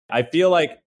I feel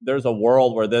like there's a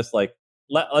world where this like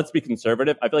let's be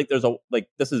conservative. I feel like there's a like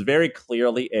this is very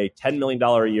clearly a $10 million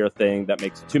a year thing that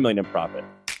makes $2 million in profit.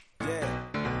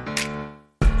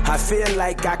 I feel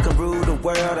like I can rule the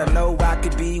world. I know I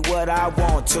could be what I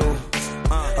want to.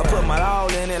 I put my all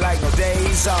in it like no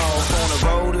days off. On the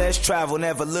road, let's travel,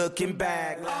 never looking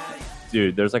back.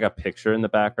 Dude, there's like a picture in the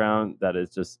background that is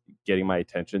just getting my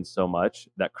attention so much.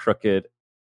 That crooked,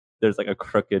 there's like a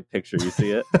crooked picture. You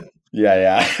see it?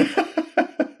 Yeah.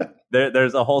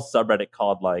 There's a whole subreddit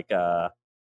called like,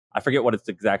 I forget what it's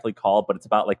exactly called, but it's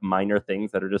about like minor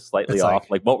things that are just slightly off.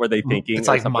 Like what were they thinking? It's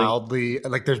like mildly,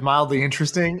 like there's mildly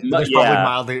interesting. There's probably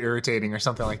mildly irritating or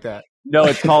something like that. No,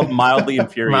 it's called mildly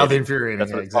infuriating. Mildly infuriating.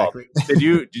 That's what exactly. Did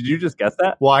you just guess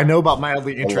that? Well, I know about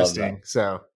mildly interesting.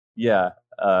 So yeah.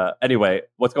 Anyway,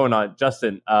 what's going on,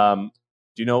 Justin? Do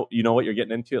you know what you're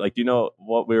getting into? Like, do you know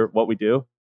what we do?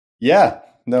 Yeah.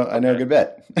 No, I know a good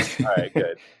bit. All right,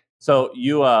 good. So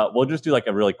we'll just do like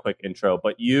a really quick intro,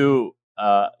 but you've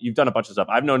done a bunch of stuff.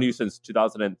 I've known you since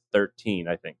 2013,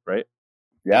 I think, right?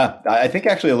 Yeah, I think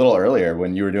actually a little earlier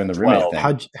when you were doing the roommate thing.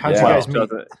 How'd you guys meet?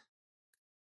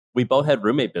 We both had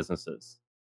roommate businesses,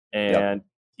 and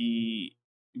we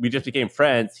just became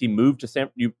friends. He moved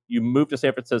to you moved to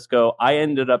San Francisco. I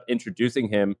ended up introducing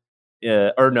him,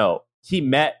 he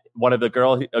met a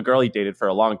girl he dated for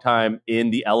a long time in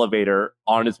the elevator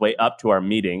on his way up to our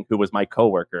meeting, who was my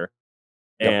coworker,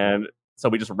 and so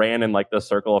we just ran in like the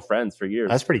circle of friends for years.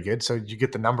 That's pretty good. So did you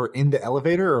get the number in the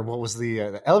elevator, or what was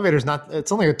the elevator's not?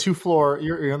 It's only a 2-floor.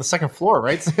 You're on the second floor,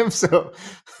 right, Sam? So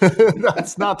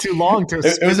that's not too long to.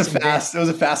 It was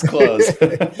a fast close.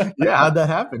 Yeah, how'd that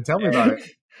happen? Tell me about it.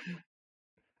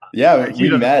 Yeah,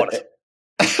 we met.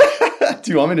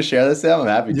 Do you want me to share this, Sam? I'm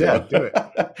happy to. Yeah, do it.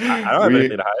 I don't have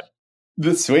anything to hide.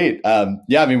 That's sweet.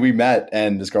 Yeah, I mean, we met,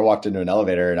 and this girl walked into an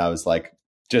elevator, and I was like,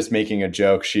 just making a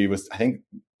joke. She was, I think,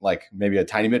 like maybe a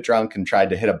tiny bit drunk and tried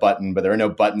to hit a button, but there were no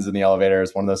buttons in the elevator.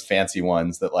 It's one of those fancy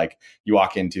ones that like you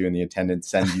walk into and the attendant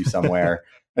sends you somewhere.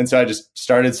 And so I just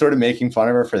started sort of making fun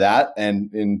of her for that.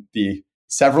 And in the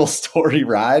several story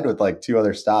ride with like 2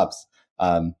 other stops,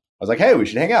 I was like, hey, we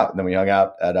should hang out. And then we hung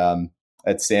out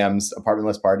at Sam's apartment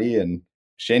list party and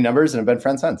exchanged numbers and have been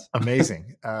friends since.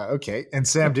 Amazing. Okay. And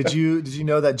Sam, did you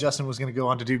know that Justin was going to go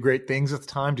on to do great things at the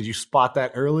time? Did you spot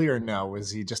that early, or no?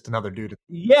 Was he just another dude?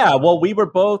 Yeah. Well, we were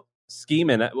both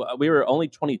scheming. We were only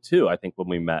 22, I think, when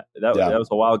we met. That was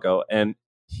a while ago. And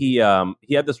he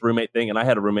had this roommate thing, and I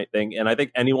had a roommate thing. And I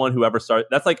think anyone who ever started,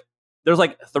 that's like, there's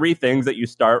like 3 things that you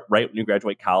start right when you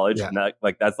graduate college. Yeah. And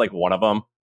that's like one of them.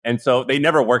 And so they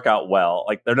never work out well.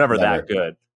 Like they're never that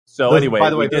good. So anyway, by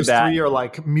the way, those 3 are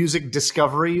like music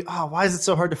discovery. Oh, why is it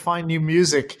so hard to find new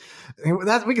music?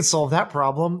 That we can solve that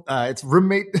problem. It's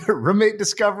roommate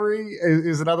discovery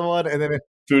is another one, and then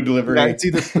food delivery. Yeah, it's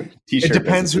either it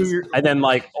depends who you're, and then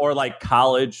like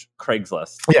college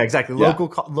Craigslist. Yeah, exactly. Local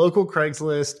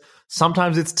Craigslist.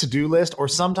 Sometimes it's to-do list, or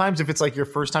sometimes if it's like your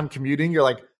first time commuting, you're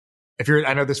like,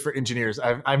 I know this for engineers.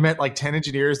 I met like 10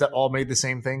 engineers that all made the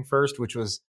same thing first, which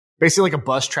was basically like a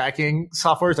bus tracking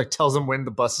software. It's like tells them when the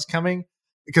bus is coming,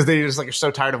 because they just like are so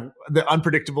tired of the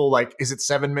unpredictable, like, is it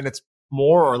 7 minutes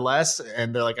more or less?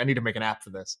 And they're like, I need to make an app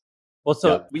for this. Well,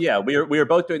 so we were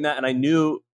both doing that, and I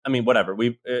knew, I mean, whatever,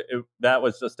 that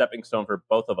was a stepping stone for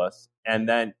both of us. And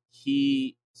then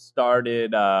he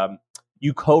started,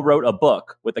 you co-wrote a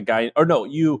book with a guy, or no,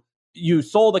 you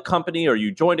sold a company, or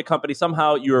you joined a company.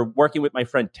 Somehow you were working with my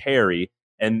friend Terry,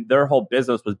 and their whole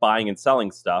business was buying and selling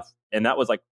stuff. And that was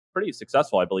like pretty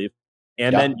successful, I believe.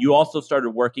 And then you also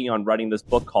started working on writing this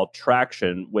book called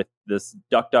Traction with this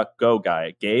DuckDuckGo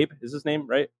guy. Gabe is his name,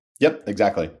 right? Yep,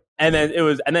 exactly. And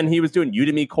then he was doing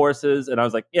Udemy courses, and I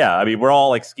was like, yeah, I mean, we're all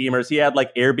like schemers. He had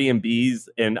like Airbnbs,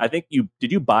 and I think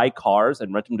did you buy cars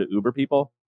and rent them to Uber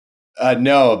people?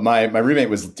 No, my roommate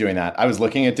was doing that. I was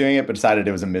looking at doing it, but decided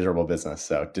it was a miserable business,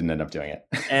 so didn't end up doing it.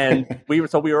 And we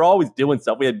were always doing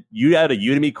stuff. You had a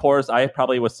Udemy course. I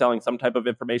probably was selling some type of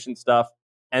information stuff.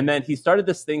 And then he started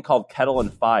this thing called Kettle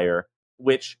and Fire,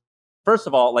 which, first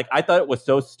of all, like I thought it was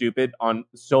so stupid on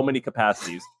so many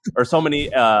capacities or so many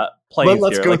planes.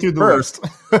 Let's go through the list.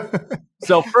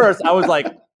 So first, I was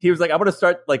like, he was like, I'm going to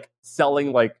start like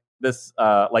selling like this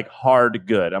like hard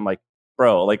good. I'm like,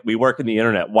 bro, like we work in the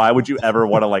internet. Why would you ever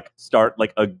want to like start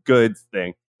like a goods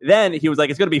thing? Then he was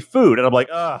like, it's going to be food. And I'm like,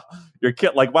 you're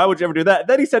kidding. Like, why would you ever do that?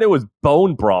 Then he said it was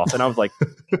bone broth. And I was like,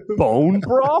 bone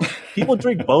broth? People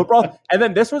drink bone broth? And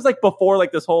then this was like before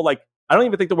like this whole, like, I don't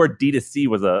even think the word DTC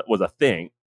was a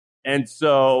thing. And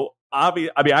so,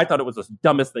 I thought it was the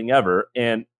dumbest thing ever.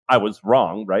 And I was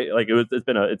wrong, right? Like it's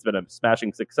been a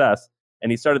smashing success.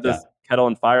 And he started this Kettle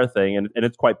and Fire thing, and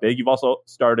it's quite big. You've also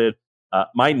started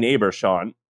my neighbor,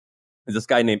 Sean, is this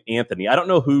guy named Anthony. I don't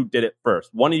know who did it first.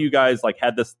 One of you guys like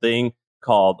had this thing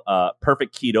called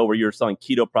Perfect Keto where you were selling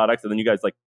keto products, and then you guys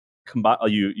like combine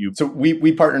you. So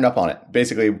we partnered up on it.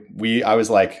 Basically, I was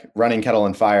like running Kettle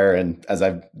and Fire, and as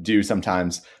I do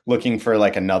sometimes, looking for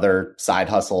like another side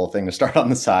hustle thing to start on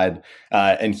the side.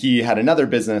 And he had another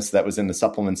business that was in the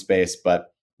supplement space,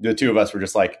 but the two of us were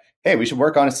just like, hey, we should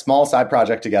work on a small side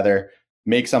project together,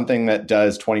 make something that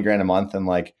does 20 grand a month, and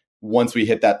like once we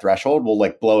hit that threshold, we'll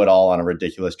like blow it all on a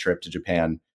ridiculous trip to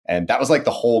Japan. And that was like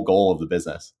the whole goal of the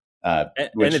business. And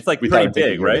it's like pretty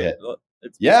big, right?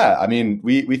 Yeah. I mean,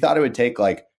 we thought it would take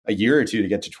like a year or two to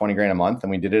get to 20 grand a month. And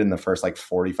we did it in the first like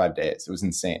 45 days. It was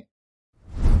insane.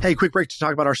 Hey, quick break to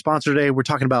talk about our sponsor today. We're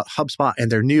talking about HubSpot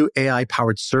and their new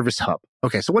AI-powered Service Hub.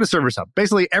 Okay, so what is Service Hub?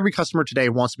 Basically, every customer today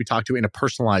wants to be talked to in a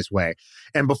personalized way.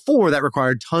 And before, that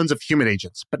required tons of human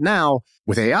agents. But now,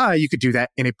 with AI, you could do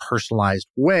that in a personalized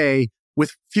way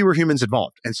with fewer humans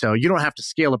involved. And so you don't have to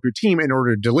scale up your team in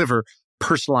order to deliver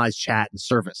personalized chat and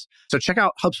service. So check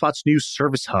out HubSpot's new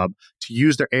Service Hub to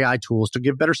use their AI tools to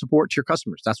give better support to your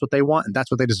customers. That's what they want and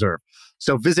that's what they deserve.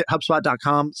 So visit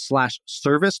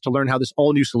HubSpot.com/service to learn how this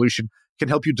all new solution can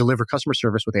help you deliver customer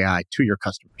service with AI to your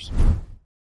customers.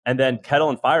 And then Kettle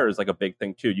and Fire is like a big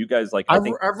thing too. You guys like, I've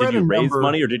did you raise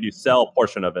money or did you sell a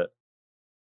portion of it?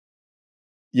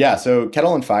 Yeah. So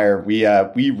Kettle and Fire, we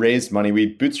raised money.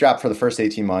 We bootstrapped for the first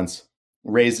 18 months,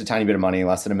 raised a tiny bit of money,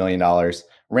 less than $1 million,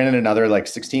 ran it another like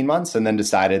 16 months, and then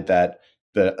decided that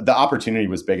the opportunity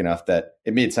was big enough that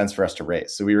it made sense for us to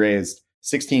raise. So we raised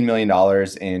 $16 million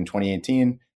in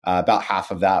 2018. About half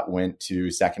of that went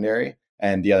to secondary,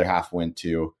 and the other half went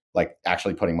to like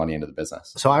actually putting money into the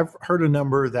business. So I've heard a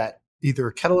number that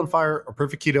either Kettle and Fire or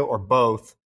Perfect Keto or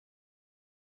both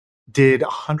did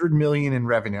 100 million in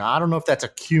revenue. I don't know if that's a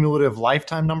cumulative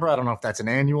lifetime number. I don't know if that's an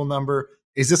annual number.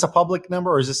 Is this a public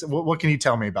number, or is this what can you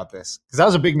tell me about this? Because that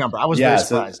was a big number. I was very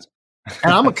surprised.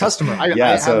 And I'm a customer. I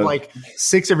have like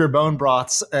 6 of your bone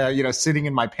broths, sitting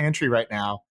in my pantry right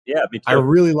now. Yeah, me too. I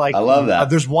really like. I love that.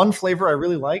 There's one flavor I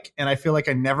really like, and I feel like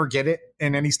I never get it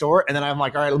in any store. And then I'm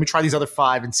like, all right, let me try these other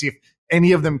 5 and see if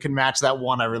any of them can match that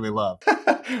one I really love.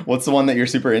 What's the one that you're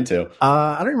super into?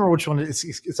 I don't remember which one.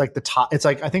 It's like the Thai. It's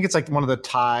like I think it's like one of the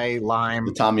Thai lime.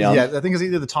 The Tom Yum. Yeah, I think it's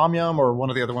either the Tom Yum or one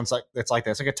of the other ones like it's like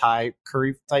that. It's like a Thai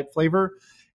curry type flavor.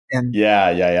 And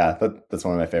yeah. That's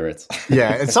one of my favorites.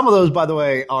 Yeah, and some of those, by the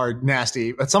way, are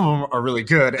nasty, but some of them are really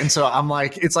good. And so I'm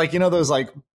like, it's like those like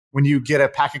when you get a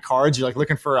pack of cards, you're like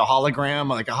looking for a hologram,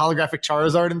 like a holographic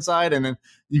Charizard inside, and then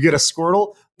you get a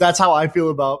Squirtle. That's how I feel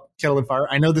about Kettle and Fire.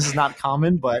 I know this is not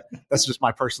common, but that's just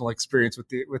my personal experience with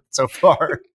so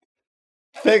far.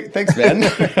 Thanks, man.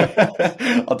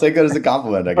 I'll take that as a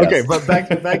compliment, I guess. Okay, but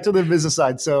back to the business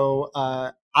side. So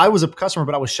I was a customer,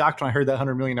 but I was shocked when I heard that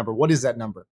 100 million number. What is that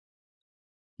number?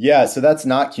 Yeah, so that's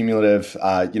not cumulative.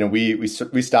 We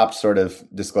stopped sort of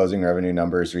disclosing revenue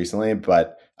numbers recently,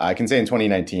 but I can say in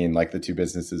 2019, like the two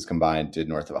businesses combined did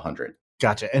north of 100.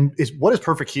 Gotcha. And what is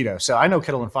Perfect Keto? So I know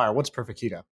Kettle and Fire. What's Perfect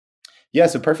Keto? Yeah,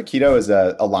 so Perfect Keto is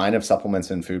a line of supplements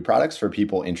and food products for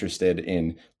people interested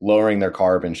in lowering their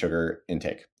carb and sugar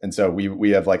intake. And so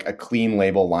we have like a clean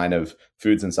label line of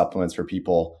foods and supplements for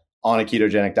people on a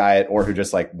ketogenic diet or who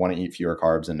just like want to eat fewer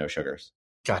carbs and no sugars.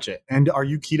 Gotcha. And are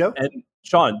you keto? And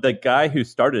Sean, the guy who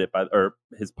started it, or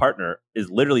his partner,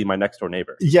 is literally my next door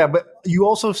neighbor. Yeah, but you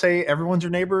also say everyone's your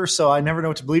neighbor, so I never know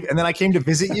what to believe. And then I came to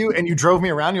visit you, and you drove me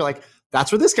around. You're like,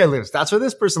 "That's where this guy lives. That's where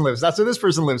this person lives. That's where this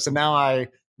person lives." And now I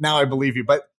believe you.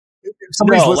 But if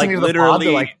somebody's listening to the pod,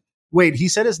 they're like, "Wait, he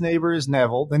said his neighbor is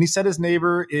Neville. Then he said his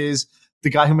neighbor is the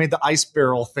guy who made the ice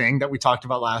barrel thing that we talked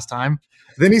about last time.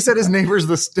 Then he said his neighbor is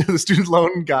the student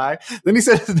loan guy. Then he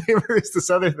said his neighbor is this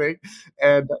other thing.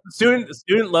 And student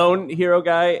loan hero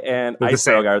guy and ice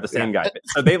barrel guy are the same guy.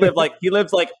 So he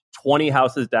lives like 20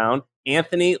 houses down.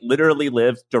 Anthony literally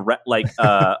lives direct, like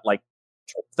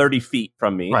 30 feet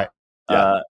from me. Right.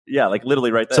 Yeah, like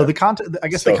literally right there. So the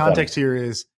context here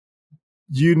is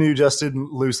you knew Justin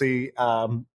loosely,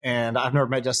 and I've never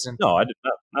met Justin. No, I did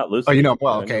not loosely. Oh, you know him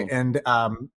well. Okay. And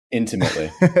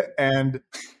intimately. And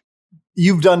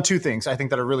you've done 2 things I think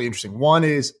that are really interesting. One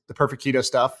is the Perfect Keto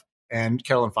stuff and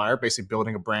Kettle and Fire, basically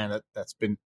building a brand that's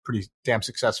been pretty damn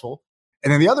successful.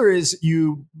 And then the other is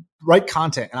you write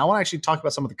content. And I want to actually talk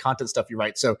about some of the content stuff you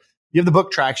write. So you have the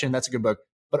book Traction. That's a good book.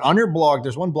 But on your blog,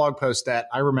 there's one blog post that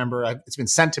I remember. It's been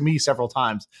sent to me several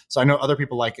times. So I know other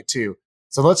people like it too.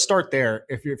 So let's start there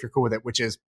if you're cool with it, which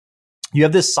is you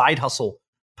have this side hustle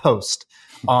post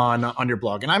on your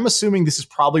blog. And I'm assuming this is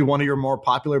probably one of your more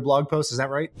popular blog posts. Is that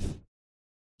right?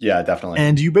 Yeah, definitely.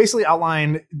 And you basically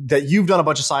outline that you've done a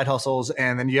bunch of side hustles,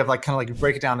 and then you have like kind of like you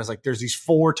break it down as like there's these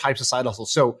 4 types of side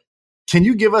hustles. So can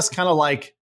you give us kind of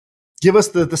like give us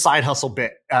the side hustle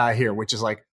bit here, which is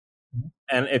like,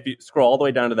 and if you scroll all the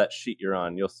way down to that sheet you're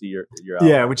on, you'll see your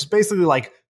yeah, which is basically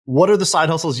like what are the side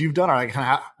hustles you've done, or like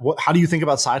how do you think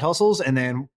about side hustles, and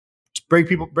then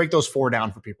break those 4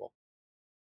 down for people.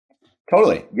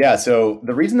 Totally. Yeah. So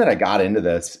the reason that I got into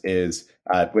this is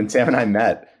when Sam and I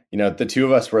met, the two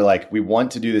of us were like, we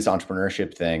want to do this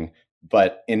entrepreneurship thing,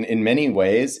 but in many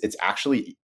ways, it's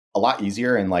actually a lot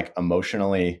easier and like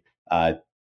emotionally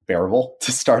bearable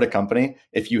to start a company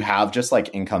if you have just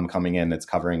like income coming in that's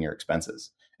covering your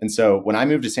expenses. And so when I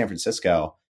moved to San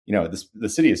Francisco, the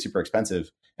city is super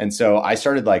expensive. And so I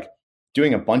started like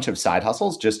doing a bunch of side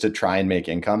hustles just to try and make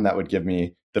income that would give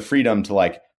me the freedom to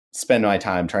like spend my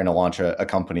time trying to launch a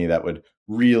company that would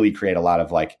really create a lot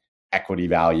of like equity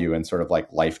value and sort of like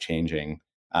life-changing,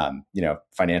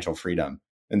 financial freedom.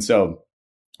 And so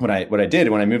what I did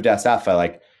when I moved to SF, I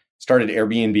like started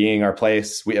Airbnb-ing our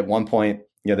place. We at one point,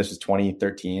 this was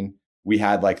 2013, we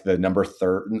had like the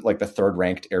third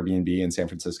ranked Airbnb in San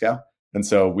Francisco. And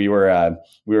so we were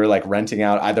like renting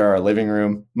out either our living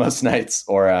room most nights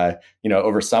or,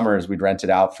 over summers, we'd rent it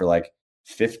out for like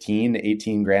 15,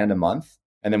 18 grand a month.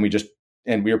 And then we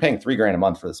were paying $3,000 a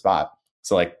month for the spot.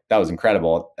 So like that was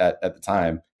incredible at the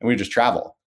time. And we would just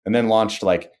travel and then launched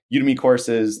like Udemy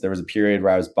courses. There was a period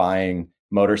where I was buying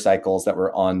motorcycles that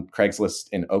were on Craigslist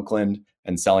in Oakland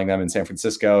and selling them in San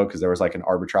Francisco because there was like an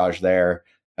arbitrage there.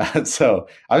 So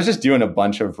I was just doing a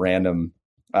bunch of random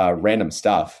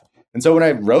stuff. And so when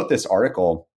I wrote this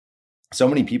article, so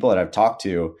many people that I've talked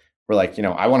to were like,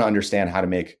 I want to understand how to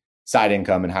make side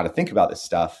income and how to think about this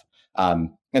stuff.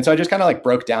 And so I just kind of like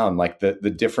broke down like the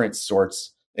different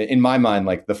sorts, in my mind,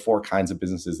 like the 4 kinds of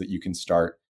businesses that you can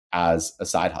start as a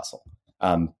side hustle.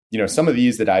 Some of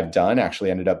these that I've done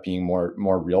actually ended up being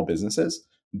more real businesses,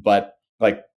 but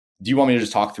like, do you want me to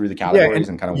just talk through the categories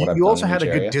and kind of what I've done? You also had a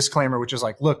area? good disclaimer, which is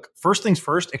like, look, first things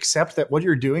first, accept that what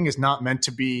you're doing is not meant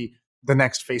to be the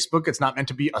next Facebook. It's not meant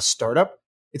to be a startup.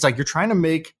 It's like you're trying to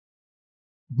make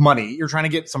money. You're trying to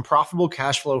get some profitable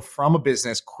cash flow from a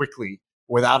business quickly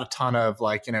without a ton of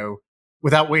like,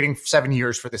 without waiting 7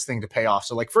 years for this thing to pay off.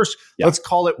 So like first, let's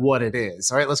call it what it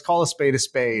is. All right. Let's call a spade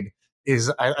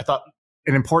is I thought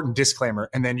an important disclaimer.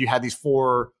 And then you had these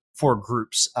four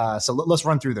groups. So let's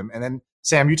run through them. And then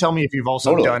Sam, you tell me if you've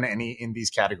also done any in these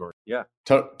categories. Yeah,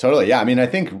 totally. Yeah. I mean, I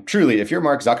think truly, if you're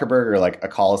Mark Zuckerberg or like a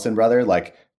Collison brother,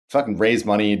 like fucking raise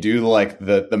money, do like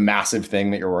the massive thing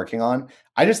that you're working on.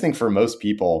 I just think for most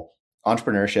people,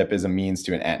 entrepreneurship is a means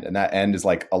to an end. And that end is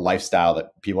like a lifestyle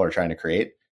that people are trying to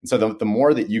create. And so the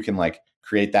more that you can like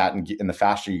create that and the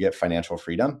faster you get financial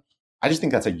freedom, I just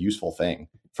think that's a useful thing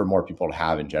for more people to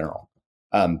have in general.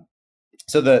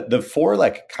 So the 4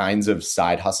 like kinds of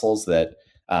side hustles that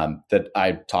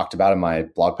I talked about in my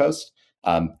blog post.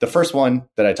 The first one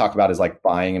that I talk about is like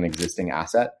buying an existing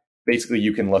asset. Basically,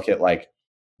 you can look at like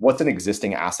what's an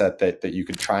existing asset that you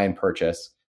could try and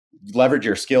purchase, leverage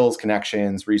your skills,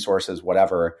 connections, resources,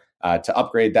 whatever, to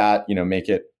upgrade that, make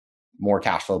it more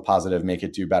cash flow positive, make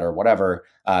it do better, whatever.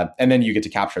 And then you get to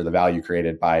capture the value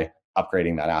created by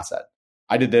upgrading that asset.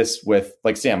 I did this with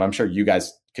like Sam, I'm sure you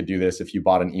guys could do this if you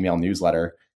bought an email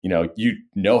newsletter, you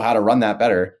know how to run that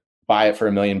better, buy it for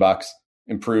 $1 million,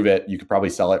 improve it. You could probably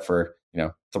sell it for,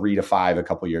 3 to 5 a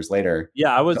couple years later.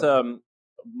 Yeah. I was,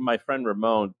 my friend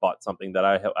Ramon bought something that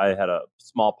I had a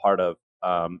small part of,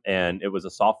 and it was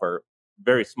a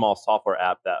very small software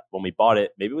app that when we bought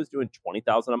it, maybe it was doing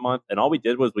 $20,000 a month. And all we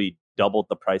did was we doubled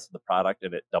the price of the product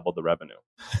and it doubled the revenue.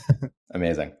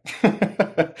 Amazing.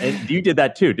 And you did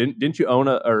that too. Didn't you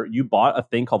or you bought a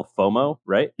thing called FOMO,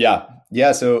 right? Yeah.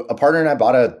 Yeah. So a partner and I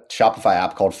bought a Shopify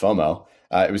app called FOMO.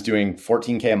 It was doing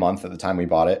 $14K a month at the time we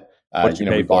bought it.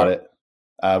 We bought it.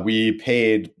 We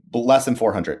paid less than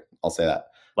 400. I'll say that.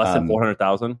 Less than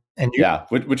 400,000. And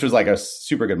which was like a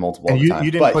super good multiple. And at the time.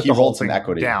 You didn't put the whole some thing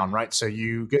equity down, right? So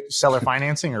you get seller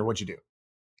financing, or what'd you do?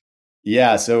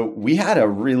 Yeah. So we had a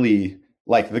really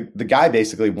like the guy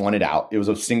basically wanted out. It was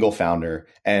a single founder,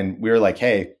 and we were like,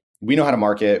 hey, we know how to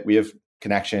market. We have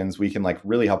connections. We can like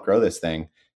really help grow this thing.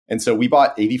 And so we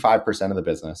bought 85% of the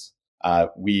business.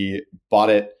 We bought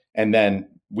it, and then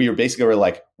we were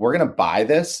like, we're going to buy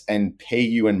this and pay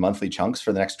you in monthly chunks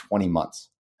for the next 20 months.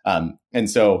 And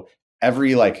so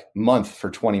every like month for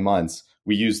 20 months,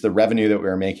 we used the revenue that we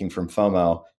were making from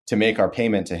FOMO to make our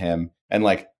payment to him. And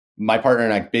like my partner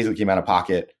and I basically came out of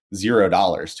pocket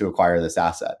 $0 to acquire this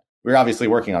asset. We were obviously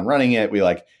working on running it. We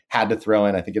like had to throw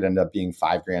in, I think it ended up being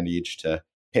 $5,000 each to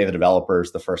pay the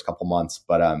developers the first couple months.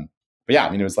 But But yeah,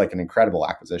 I mean, it was like an incredible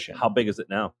acquisition. How big is it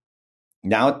now?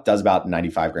 Now it does about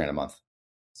 95 grand a month.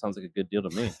 Sounds like a good deal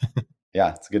to me.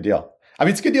 Yeah, it's a good deal. I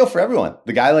mean, it's a good deal for everyone.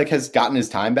 The guy like has gotten his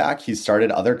time back. He's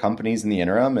started other companies in the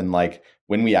interim. And like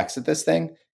when we exit this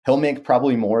thing, he'll make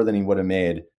probably more than he would have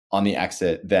made on the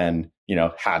exit than,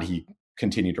 had he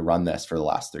continued to run this for the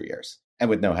last 3 years and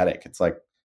with no headache. It's like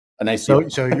a nice deal.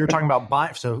 So you're talking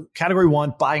about so category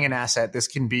one, buying an asset. This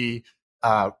can be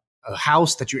a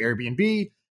house that you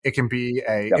Airbnb. It can be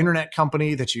a internet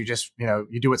company that you just,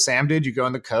 you do what Sam did. You go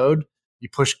in the code, you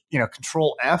push,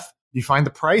 Control F, you find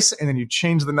the price, and then you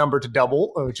change the number to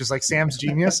double, which is like Sam's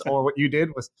genius. Or what you did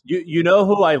was, you know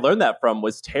who I learned that from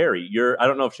was Terry. I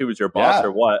don't know if she was your boss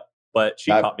or what, but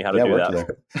she taught me how to do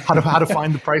that. How to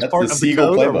find the price part the of the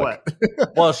code playbook. or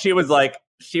what? Well, she was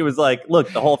like,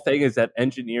 look, the whole thing is that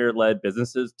engineer-led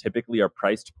businesses typically are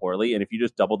priced poorly, and if you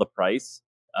just double the price,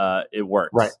 it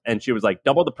works. Right. And she was like,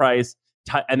 double the price,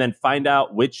 and then find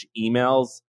out which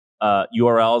emails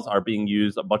URLs are being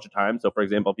used a bunch of times. So, for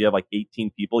example, if you have like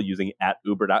 18 people using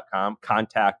 @uber.com,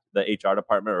 contact the HR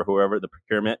department or whoever, the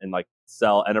procurement, and like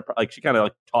sell enterprise. Like she kind of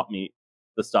like taught me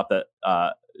the stuff that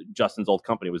Justin's old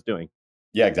company was doing.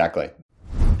 Yeah, exactly.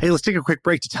 Hey, let's take a quick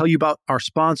break to tell you about our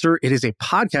sponsor. It is a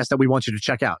podcast that we want you to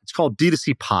check out. It's called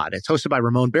DTC Pod. It's hosted by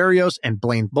Ramon Barrios and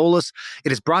Blaine Bolus.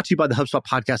 It is brought to you by the HubSpot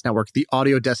Podcast Network, the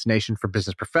audio destination for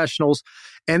business professionals.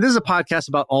 And this is a podcast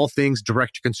about all things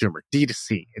direct to consumer,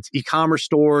 D2C. It's e-commerce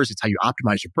stores. It's how you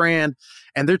optimize your brand.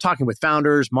 And they're talking with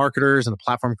founders, marketers, and the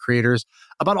platform creators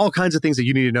about all kinds of things that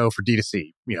you need to know for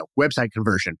D2C. Website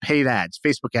conversion, paid ads,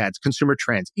 Facebook ads, consumer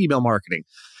trends, email marketing.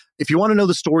 If you want to know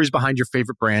the stories behind your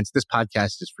favorite brands, this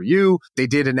podcast is for you. They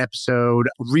did an episode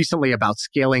recently about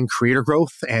scaling creator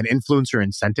growth and influencer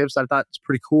incentives. I thought it's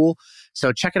pretty cool.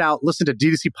 So check it out. Listen to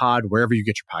DTC Pod wherever you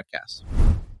get your podcasts.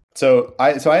 So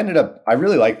I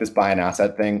really like this buy an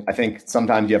asset thing. I think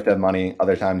sometimes you have to have money.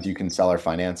 Other times you can sell or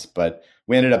finance. But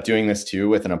we ended up doing this too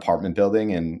with an apartment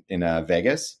building in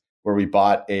Vegas, where we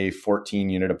bought a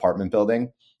 14-unit apartment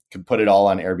building, could put it all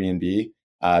on Airbnb.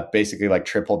 Basically like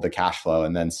tripled the cash flow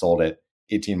and then sold it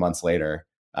 18 months later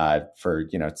for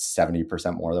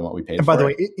 70% more than what we paid. And by the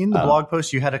way, in the blog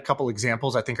post, you had a couple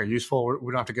examples I think are useful.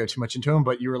 We don't have to go too much into them,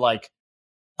 but you were like,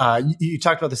 you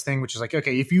talked about this thing, which is like,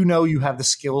 okay, if you have the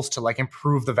skills to like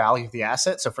improve the value of the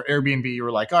asset. So for Airbnb, you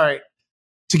were like, all right,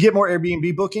 to get more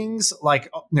Airbnb bookings, like,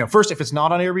 first, if it's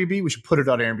not on Airbnb, we should put it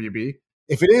on Airbnb.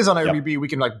 If it is on Airbnb, we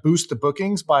can like boost the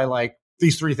bookings by like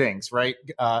these three things, right?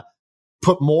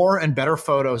 Put more and better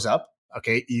photos up.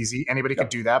 Okay, easy. Anybody could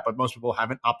do that, but most people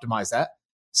haven't optimized that.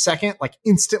 Second, like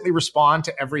instantly respond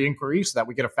to every inquiry so that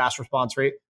we get a fast response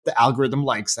rate. The algorithm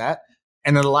likes that.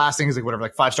 And then the last thing is like whatever,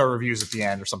 like 5-star reviews at the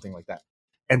end or something like that.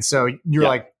 And so you're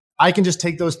like, I can just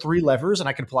take those three levers and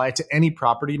I can apply it to any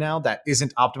property now that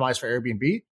isn't optimized for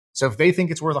Airbnb. So if they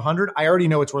think it's worth 100, I already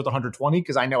know it's worth 120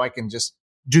 because I know I can just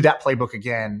do that playbook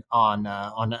again on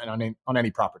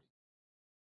any property.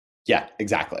 Yeah,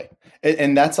 exactly.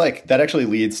 And that's like, that actually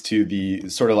leads to the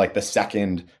sort of like the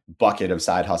second bucket of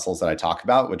side hustles that I talk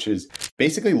about, which is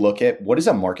basically look at what is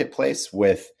a marketplace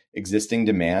with existing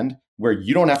demand where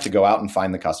you don't have to go out and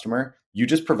find the customer. You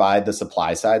just provide the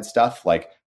supply side stuff,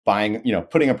 like buying,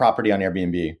 putting a property on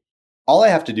Airbnb. All I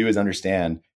have to do is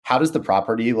understand how does the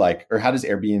property or how does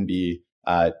Airbnb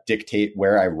dictate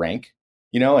where I rank,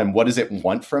 and what does it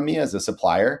want from me as a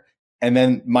supplier? And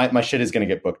then my shit is going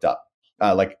to get booked up.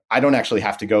 I don't actually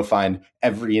have to go find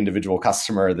every individual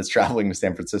customer that's traveling to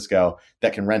San Francisco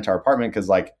that can rent our apartment because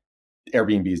like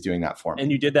Airbnb is doing that for me.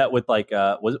 And you did that with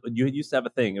you used to have a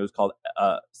thing. It was called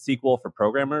SQL for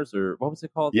programmers, or what was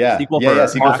it called? Yeah,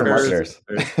 SQL for marketers.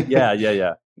 Yeah.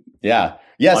 Yeah.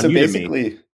 So Udemy.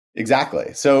 Basically,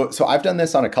 exactly. So I've done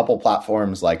this on a couple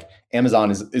platforms. Like Amazon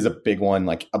is a big one.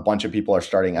 Like a bunch of people are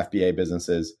starting FBA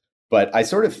businesses, but I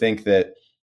sort of think that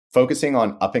focusing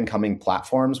on up and coming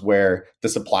platforms where the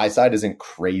supply side isn't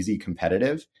crazy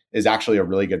competitive is actually a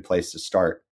really good place to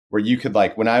start. Where you could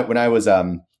like when I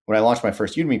launched my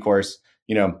first Udemy course,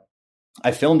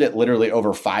 I filmed it literally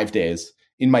over 5 days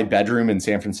in my bedroom in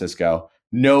San Francisco.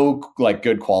 No like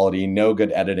good quality, no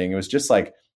good editing. It was just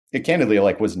like it candidly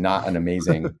like was not an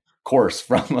amazing course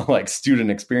from a like student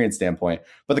experience standpoint,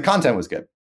 but the content was good.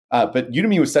 But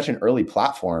Udemy was such an early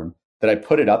platform that I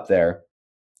put it up there.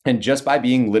 And just by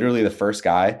being literally the first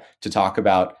guy to talk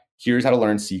about here's how to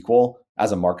learn SQL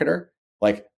as a marketer,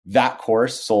 like that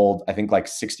course sold, I think like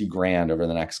 60 grand over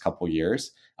the next couple of years.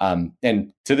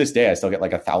 And to this day, I still get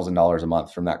like $1,000 a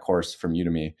month from that course from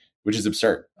Udemy, which is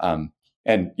absurd. And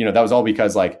that was all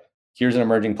because like, here's an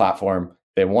emerging platform.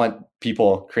 They want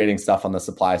people creating stuff on the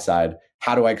supply side.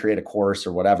 How do I create a course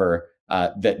or whatever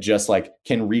that just like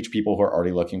can reach people who are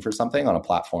already looking for something on a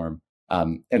platform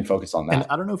and focus on that. And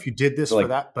I don't know if you did this for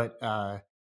that, but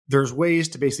there's ways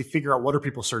to basically figure out what are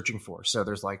people searching for. So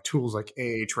there's like tools like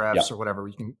Ahrefs or whatever.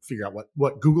 You can figure out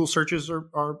what Google searches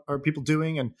are people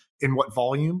doing and in what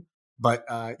volume. But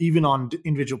even on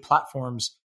individual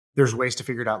platforms, there's ways to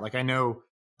figure it out. Like I know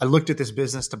I looked at this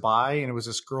business to buy, and it was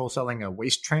this girl selling a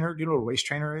waist trainer. Do you know what a waist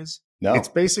trainer is? No. It's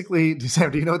basically, Sam,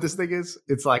 do you know what this thing is?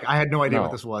 It's like, I had no idea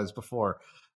what this was before.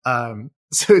 So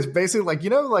it's basically like,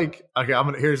 like, okay,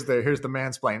 here's the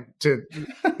mansplain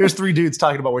here's three dudes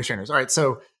talking about waist trainers. All right.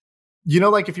 So,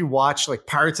 like if you watch like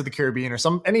Pirates of the Caribbean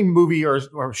or any movie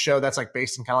or show that's like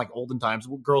based in kind of like olden times,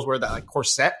 girls wear that like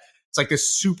corset. It's like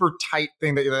this super tight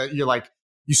thing that you're like,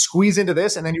 you squeeze into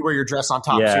this and then you wear your dress on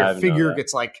top. Yeah, so your figure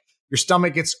gets like, your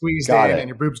stomach gets squeezed and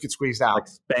your boobs get squeezed out.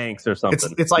 Like Spanx or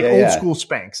something. It's like old school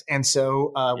Spanx. And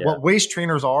so what waist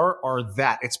trainers are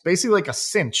that. It's basically like a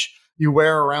cinch you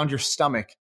wear around your stomach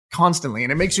constantly.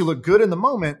 And it makes you look good in the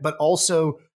moment, but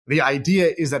also the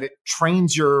idea is that it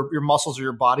trains your muscles or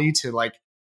your body to like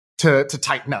to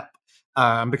tighten up.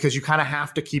 Because you kind of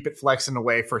have to keep it flexed in a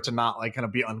way for it to not like kind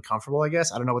of be uncomfortable, I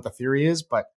guess. I don't know what the theory is,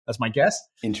 but that's my guess.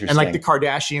 Interesting. And like the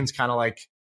Kardashians kind of like,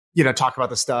 talk about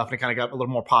the stuff, and it kind of got a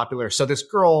little more popular. So this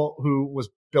girl who was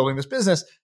building this business,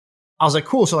 I was like,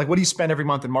 cool. So like, what do you spend every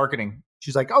month in marketing?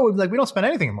 She's like, oh, like we don't spend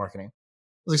anything in marketing. I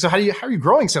was like, so how are you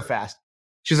growing so fast?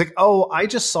 She's like, oh, I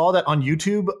just saw that on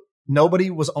YouTube, nobody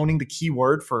was owning the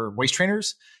keyword for waist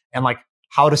trainers and like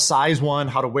how to size one,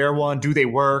 how to wear one, do they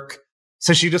work?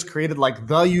 So she just created like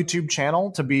the YouTube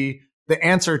channel to be the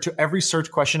answer to every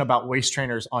search question about waist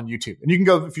trainers on YouTube. And you can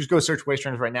go, if you just go search waist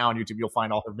trainers right now on YouTube, you'll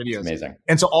find all her videos. That's amazing.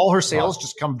 And so all her sales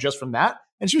just come just from that.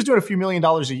 And she was doing a few $1 million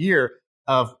a year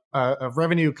of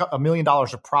revenue, $1 million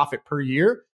of profit per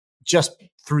year, just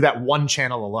through that one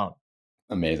channel alone.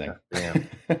 Amazing. Yeah.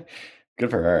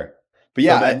 Good for her. But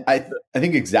yeah, so then, I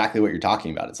think exactly what you're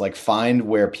talking about. It's like find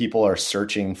where people are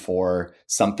searching for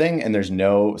something and there's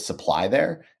no supply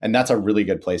there. And that's a really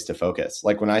good place to focus.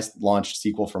 Like when I launched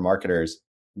SQL for Marketers,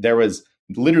 there was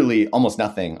literally almost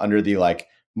nothing under the like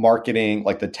marketing,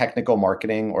 like the technical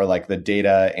marketing or like the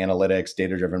data analytics,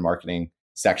 data-driven marketing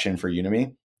section for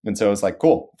Udemy. And so it's like,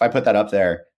 cool, if I put that up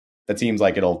there, that seems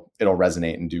like it'll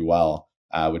resonate and do well,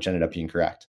 which ended up being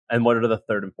correct. And what are the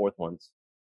third and fourth ones?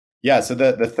 Yeah, so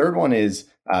the third one is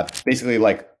basically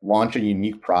like launch a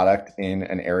unique product in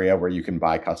an area where you can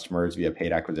buy customers via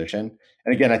paid acquisition.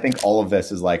 And again, I think all of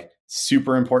this is like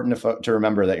super important to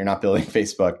remember that you're not building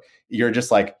Facebook. You're just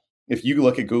like, if you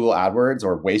look at Google AdWords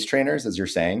or waist trainers, as you're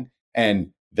saying, and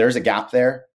there's a gap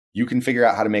there, you can figure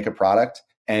out how to make a product.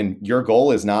 And your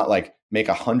goal is not like make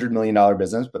 $100 million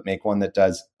business, but make one that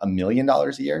does $1 million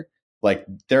a year. Like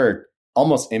there are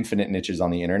almost infinite niches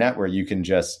on the internet where you can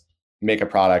just make a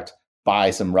product, buy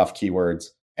some rough keywords,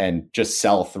 and just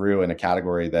sell through in a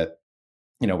category that,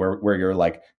 where you're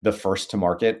like the first to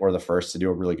market or the first to do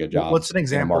a really good job. What's an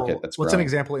example? In a market that's what's growing. An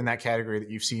example in that category that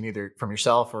you've seen either from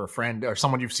yourself or a friend or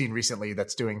someone you've seen recently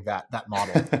that's doing that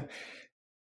model?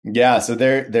 Yeah, so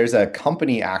there's a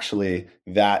company actually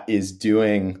that is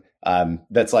doing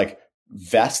that's like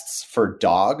vests for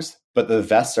dogs, but the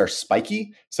vests are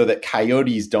spiky so that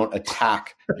coyotes don't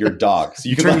attack your dog. So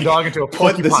you can turn like your dog into a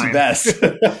put this porcupine. vest.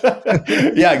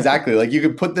 Yeah, exactly. Like you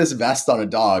could put this vest on a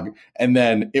dog and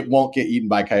then it won't get eaten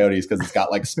by coyotes because it's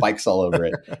got like spikes all over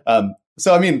it.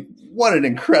 So, I mean, what an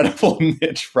incredible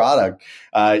niche product.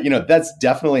 That's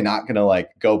definitely not going to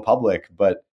like go public,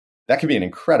 but that could be an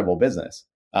incredible business.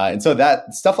 And so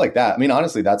that stuff like that, I mean,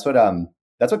 honestly, that's what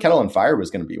Kettle on Fire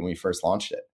was going to be when we first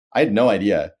launched it. I had no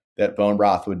idea that bone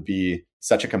broth would be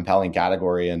such a compelling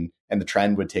category and the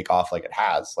trend would take off like it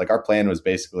has. Like our plan was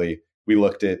basically, we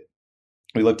looked at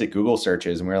Google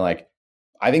searches and we were like,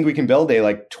 I think we can build a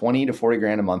like 20 to 40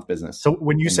 grand a month business. So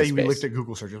when you say we looked at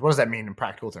Google searches, what does that mean in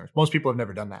practical terms? Most people have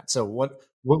never done that. So what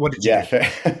did you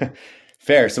do?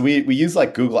 Fair. So we use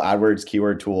like Google AdWords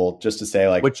keyword tool just to say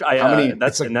like, how many,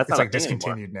 it's like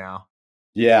discontinued now.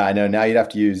 Yeah, I know. Now you'd have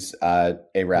to use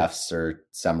Ahrefs or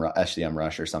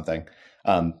SEMrush or something.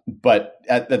 But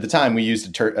at the time we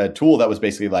used a tool that was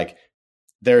basically like,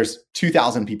 there's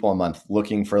 2,000 people a month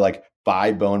looking for like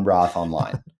buy bone broth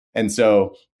online. And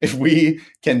so if we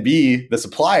can be the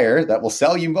supplier that will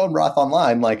sell you bone broth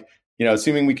online, like,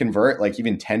 assuming we convert like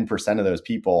even 10% of those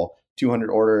people, 200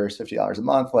 orders, $50 a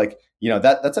month, like,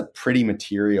 that's a pretty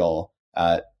material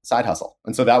side hustle.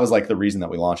 And so that was like the reason that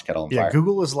we launched Kettle on Fire. Yeah,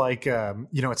 Google is like,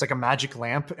 it's like a magic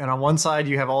lamp. And on one side,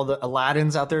 you have all the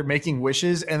Aladdins out there making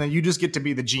wishes, and then you just get to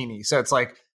be the genie. So it's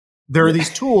like, there are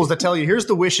these tools that tell you, here's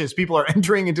the wishes. People are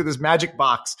entering into this magic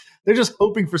box. They're just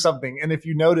hoping for something. And if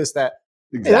you notice that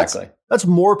Exactly. That's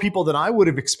more people than I would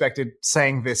have expected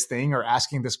saying this thing or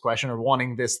asking this question or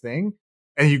wanting this thing.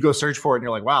 And you go search for it and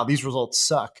you're like, wow, these results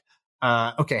suck.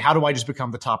 Okay, how do I just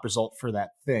become the top result for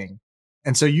that thing?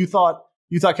 And so you thought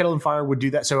Kettle and Fire would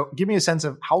do that. So give me a sense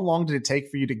of how long did it take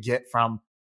for you to get from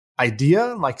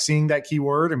idea, like seeing that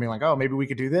keyword and being like, oh, maybe we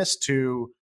could do this,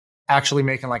 to actually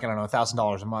making like, I don't know,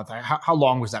 $1,000 a month. How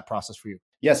long was that process for you?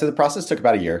 Yeah, so the process took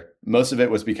about a year. Most of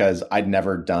it was because I'd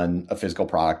never done a physical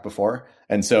product before.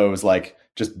 And so it was like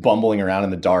just bumbling around in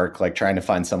the dark, like trying to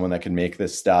find someone that could make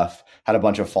this stuff, had a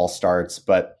bunch of false starts.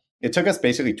 But it took us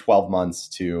basically 12 months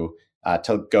to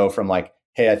go from like,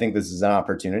 hey, I think this is an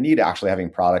opportunity, to actually having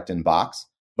product in box.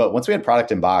 But once we had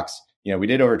product in box, we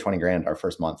did over 20 grand our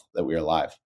first month that we were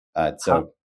live.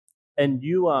 And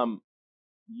you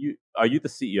are you the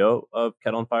CEO of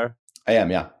Kettle and Fire? I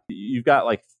am, yeah. You've got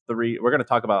like 3. We're going to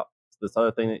talk about this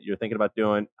other thing that you're thinking about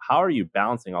doing. How are you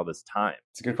balancing all this time?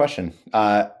 It's a good question.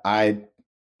 I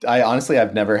honestly,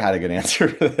 I've never had a good answer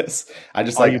for this. I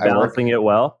just are you balancing it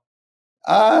well?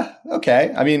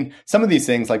 Okay. I mean, some of these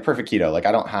things like Perfect Keto, like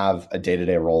I don't have a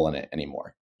day-to-day role in it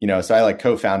anymore. So I like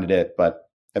co-founded it, but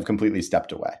have completely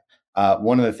stepped away.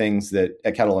 One of the things that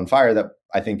at Kettle and Fire that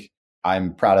I think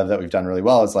I'm proud of that we've done really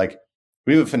well is like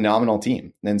we have a phenomenal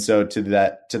team. And so to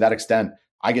that extent,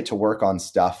 I get to work on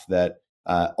stuff that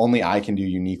only I can do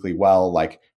uniquely well,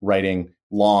 like writing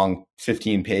long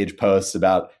 15-page posts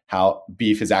about how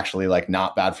beef is actually like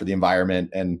not bad for the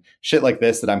environment and shit like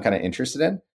this that I'm kind of interested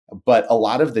in. But a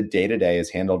lot of the day-to-day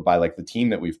is handled by like the team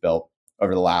that we've built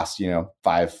over the last,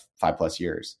 5+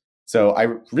 years. So I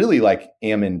really like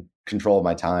am in control of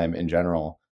my time in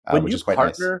general, which is quite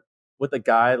nice. When you partner with a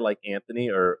guy like Anthony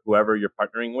or whoever you're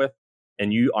partnering with,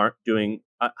 and you aren't doing,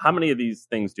 how many of these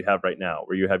things do you have right now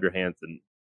where you have your hands in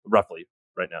roughly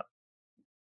right now?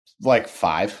 Like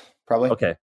 5, probably.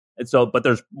 Okay. And so, but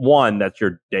there's one that's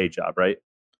your day job, right?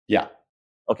 Yeah.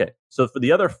 Okay. So for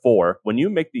the other 4, when you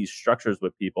make these structures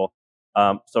with people,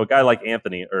 so a guy like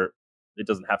Anthony, or it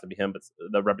doesn't have to be him, but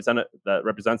that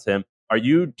represents him, are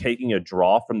you taking a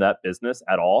draw from that business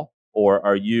at all? Or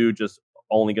are you just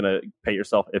only going to pay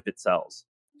yourself if it sells?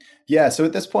 Yeah. So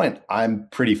at this point, I'm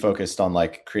pretty focused on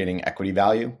like creating equity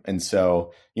value. And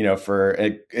so, for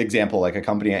example, like a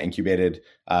company I incubated,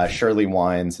 Shirley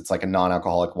Wines, it's like a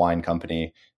non-alcoholic wine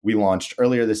company. We launched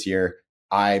earlier this year.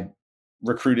 I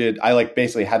like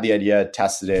basically had the idea,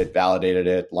 tested it, validated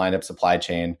it, lined up supply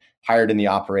chain, hired in the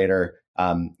operator,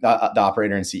 the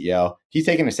operator and CEO. He's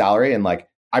taking a salary, and like,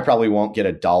 I probably won't get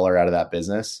 $1 out of that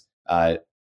business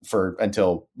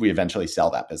until we eventually sell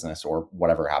that business or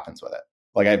whatever happens with it.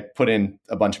 Like I put in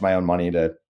a bunch of my own money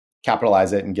to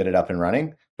capitalize it and get it up and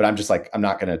running, but I'm just like, I'm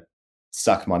not going to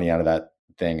suck money out of that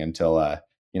thing until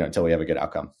we have a good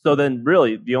outcome. So then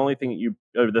really the only thing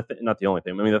not the only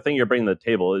thing, I mean, the thing you're bringing to the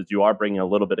table is you are bringing a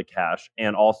little bit of cash,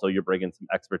 and also you're bringing some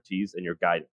expertise and your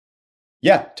guidance.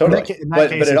 Yeah, totally. In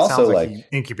that case, it also sounds like you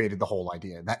incubated the whole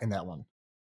idea in that one.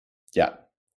 Yeah.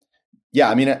 Yeah.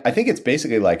 I mean, I think it's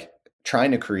basically like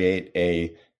trying to create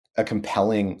a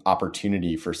compelling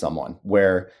opportunity for someone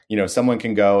where, someone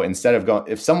can go, instead of going,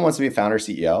 if someone wants to be a founder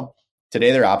CEO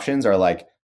today, their options are like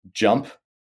jump,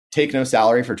 take no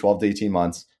salary for 12 to 18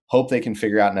 months, hope they can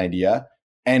figure out an idea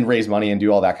and raise money and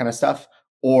do all that kind of stuff,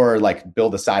 or like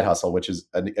build a side hustle, which is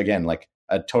again, like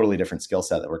a totally different skill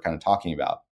set that we're kind of talking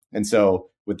about. And so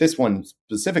with this one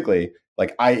specifically,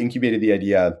 like I incubated the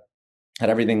idea, had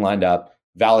everything lined up,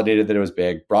 validated that it was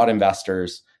big, brought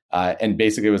investors, and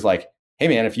basically was like, hey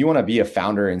man, if you want to be a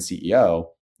founder and CEO,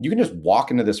 you can just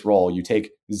walk into this role. You take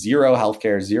 0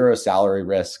 healthcare, 0 salary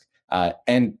risk,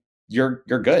 and you're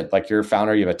good. Like you're a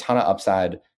founder, you have a ton of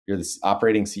upside. You're this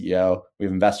operating CEO. We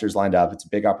have investors lined up. It's a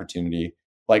big opportunity.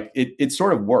 Like it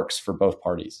sort of works for both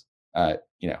parties.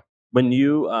 When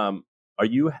you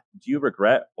do you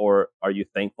regret, or are you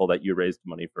thankful that you raised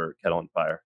money for Kettle and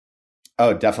Fire?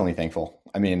 Oh, definitely thankful.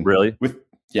 I mean, really?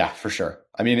 Yeah, for sure.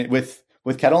 I mean, with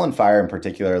Kettle and Fire in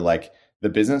particular, like the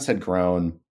business had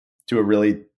grown to a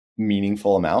really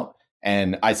meaningful amount,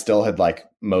 and I still had like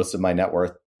most of my net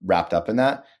worth wrapped up in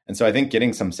that. And so I think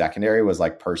getting some secondary was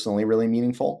like personally really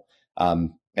meaningful.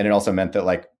 And it also meant that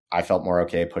like I felt more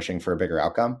okay pushing for a bigger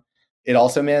outcome. It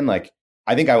also meant like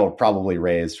I think I will probably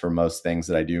raise for most things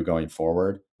that I do going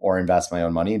forward or invest my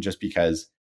own money, just because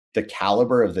the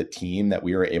caliber of the team that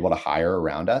we were able to hire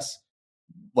around us,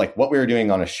 like what we were doing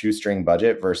on a shoestring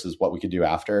budget versus what we could do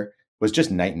after, was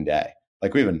just night and day.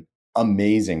 Like we have an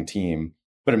amazing team,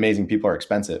 but amazing people are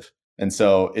expensive. And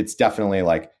so it's definitely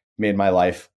like made my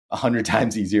life 100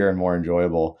 times easier and more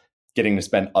enjoyable getting to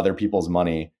spend other people's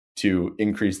money to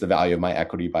increase the value of my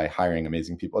equity by hiring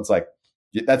amazing people. It's like,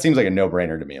 that seems like a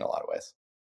no-brainer to me in a lot of ways.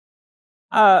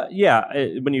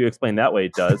 When you explain that way,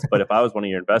 it does. But if I was one of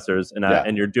your investors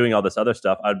and you're doing all this other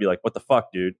stuff, I'd be like, what the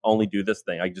fuck, dude? Only do this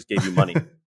thing. I just gave you money.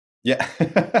 Yeah.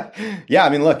 Yeah. I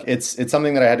mean, look, it's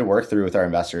something that I had to work through with our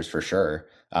investors for sure.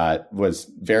 Was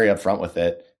very upfront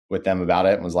with them about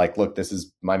it and was like, look, this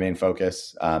is my main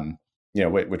focus,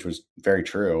 which was very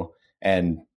true.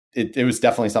 And it was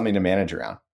definitely something to manage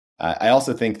around. I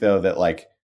also think though that like,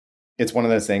 it's one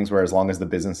of those things where as long as the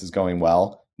business is going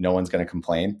well, no one's going to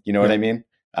complain. You know what I mean?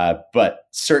 But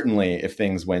certainly if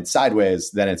things went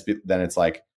sideways, then it's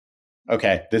like,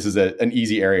 okay, this is an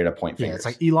easy area to point fingers. It's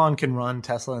like Elon can run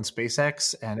Tesla and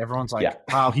SpaceX and everyone's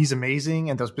like, wow, he's amazing.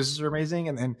 And those businesses are amazing.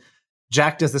 And then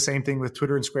Jack does the same thing with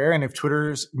Twitter and Square. And if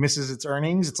Twitter misses its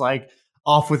earnings, it's like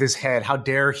off with his head. How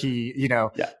dare he,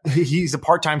 he's a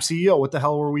part-time CEO. What the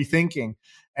hell were we thinking?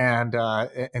 And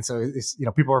so it's,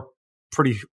 people are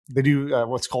they do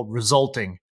what's called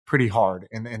resulting pretty hard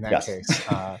in that case.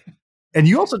 And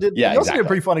you also did, did a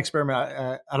pretty fun experiment.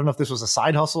 I don't know if this was a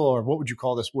side hustle or what would you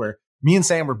call this, where me and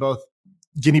Sam were both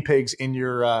guinea pigs in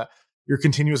your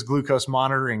continuous glucose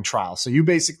monitoring trial. So you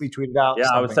basically tweeted out. Yeah,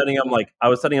 something. I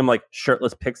was sending him like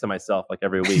shirtless pics of myself like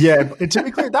every week. Yeah, to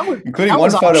be clear, that was including one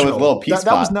photo optional. With little pee spot.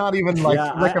 That was not even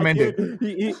recommended.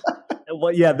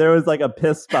 There was like a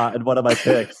piss spot in one of my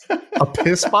pics. A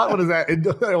piss spot? What is that? In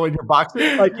your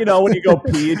boxers? Like, when you go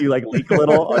pee and you like leak a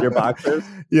little on your boxers.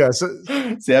 Yeah. So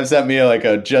Sam sent me like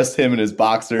a just him and his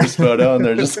boxers photo, and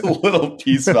there's just a little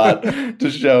pee spot to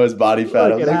show his body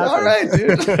fat. I was like, all right,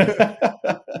 dude.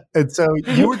 And so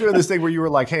you were doing this thing where you were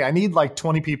like, hey, I need like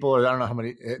 20 people, or I don't know how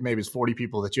many, maybe it's 40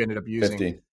 people that you ended up using.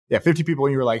 50. Yeah, 50 people.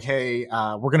 And you were like, hey,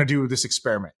 we're going to do this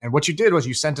experiment. And what you did was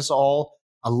you sent us all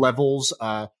a levels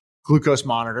glucose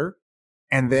monitor,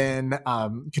 and then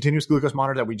continuous glucose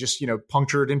monitor that we just,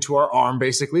 punctured into our arm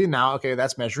basically. Now, okay,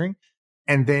 that's measuring.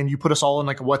 And then you put us all in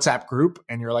like a WhatsApp group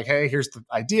and you're like, hey, here's the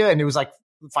idea. And it was like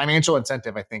financial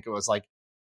incentive. I think it was like,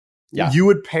 you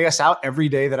would pay us out every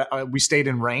day that we stayed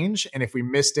in range. And if we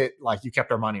missed it, like you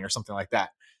kept our money or something like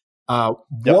that.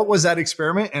 What was that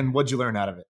experiment and what'd you learn out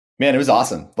of it? Man, it was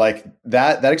awesome. Like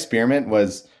that experiment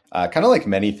was kind of like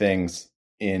many things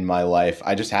in my life.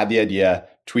 I just had the idea,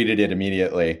 tweeted it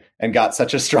immediately, and got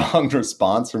such a strong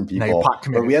response from people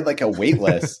where we had like a wait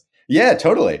list. Yeah,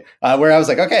 totally. Where I was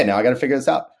like, okay, now I got to figure this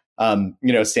out.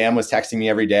 Sam was texting me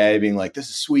every day being like, this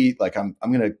is sweet. Like I'm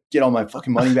going to get all my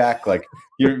fucking money back. Like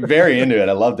you're very into it.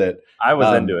 I loved it. I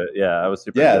was into it. Yeah. I was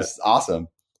super. Yeah, it's awesome.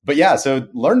 But yeah, so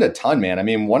learned a ton, man. I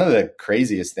mean, one of the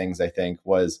craziest things I think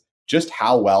was just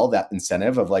how well that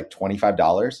incentive of like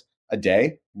 $25 a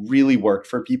day really worked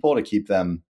for people to keep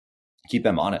them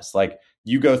honest. Like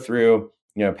you go through,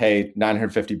 pay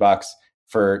 $950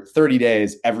 for 30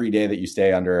 days, every day that you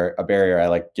stay under a barrier, I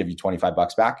like give you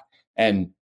 $25 back.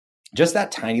 And just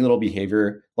that tiny little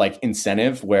behavior, like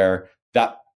incentive where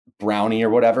that brownie or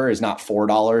whatever is not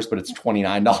 $4, but it's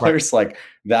 $29. Right. Like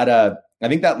that, I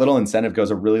think that little incentive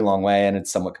goes a really long way, and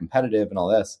it's somewhat competitive and all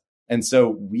this. And so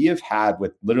we have had,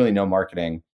 with literally no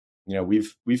marketing,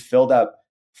 we've filled up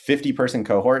 50-person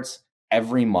cohorts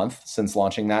every month since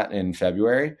launching that in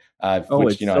February.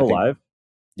 Which, it's still live?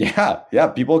 Yeah.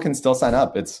 People can still sign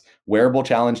up. It's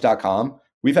wearablechallenege.com.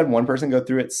 We've had one person go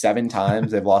through it 7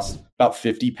 times. They've lost about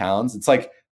 50 pounds. It's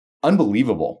like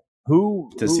unbelievable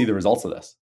to see the results of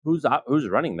this. Who's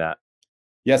running that?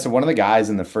 Yeah. So one of the guys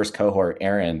in the first cohort,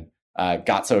 Aaron,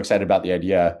 got so excited about the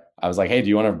idea. I was like, hey, do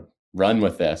you want to run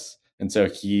with this? And so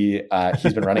he's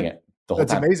been running it the whole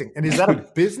time. That's amazing. And is that a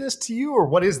business to you, or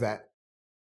what is that?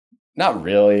 Not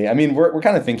really. I mean, we're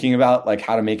kind of thinking about like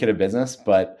how to make it a business,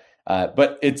 but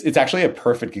it's actually a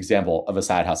perfect example of a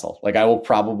side hustle. Like I will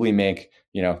probably make,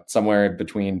 somewhere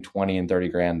between 20 and 30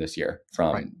 grand this year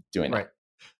from doing it.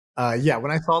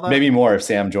 When I saw that, maybe more if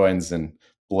Sam joins and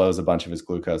blows a bunch of his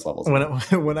glucose levels.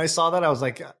 When I saw that, I was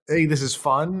like, hey, this is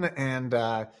fun. And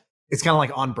it's kind of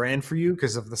like on brand for you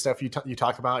because of the stuff you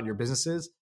talk about in your businesses.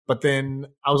 But then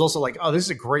I was also like, oh, this is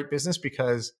a great business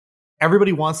because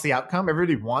everybody wants the outcome.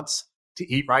 Everybody wants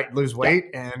to eat right, lose weight.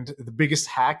 Yeah. And the biggest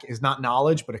hack is not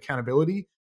knowledge, but accountability.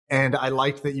 And I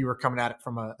liked that you were coming at it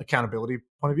from an accountability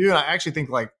point of view. And I actually think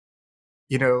like,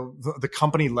 the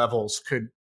company levels could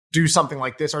do something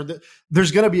like this, or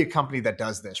there's going to be a company that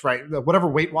does this, right? Whatever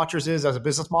Weight Watchers is as a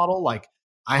business model, like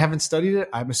I haven't studied it.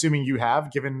 I'm assuming you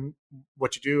have, given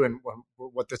what you do and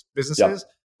what this business is.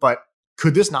 But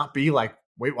could this not be like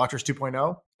Weight Watchers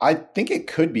 2.0? I think it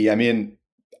could be. I mean,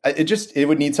 it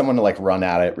would need someone to like run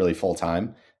at it really full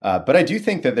time. But I do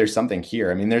think that there's something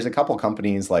here. I mean, there's a couple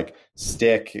companies like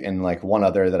Stick and like one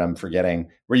other that I'm forgetting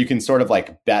where you can sort of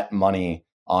like bet money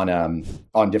on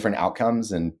different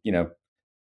outcomes and,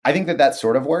 I think that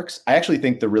sort of works. I actually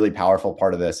think the really powerful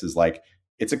part of this is like,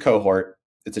 it's a cohort,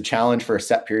 it's a challenge for a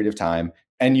set period of time,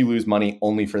 and you lose money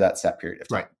only for that set period of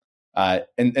time. Right.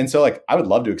 And so like, I would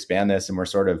love to expand this, and we're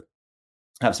sort of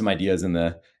have some ideas in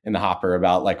the hopper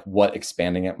about like what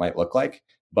expanding it might look like,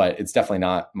 but it's definitely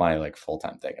not my like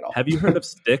full-time thing at all. Have you heard of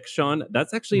Stick, Sean?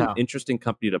 That's actually an interesting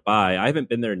company to buy. I haven't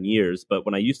been there in years, but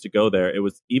when I used to go there, it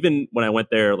was, even when I went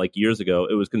there like years ago,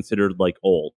 it was considered like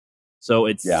old. So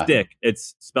it's Stick.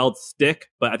 It's spelled Stick,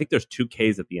 but I think there's 2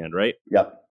 Ks at the end, right?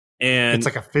 Yep. And it's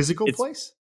like a physical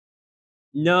place?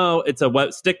 No, it's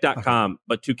a stick.com,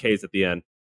 but 2 Ks at the end.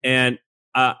 And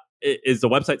is the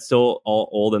website still all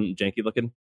old and janky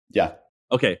looking? Yeah.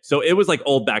 Okay, so it was like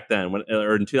old back then,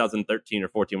 or in 2013 or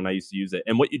 14 when I used to use it.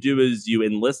 And what you do is you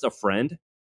enlist a friend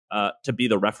to be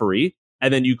the referee,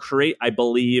 and then you create, I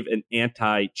believe, an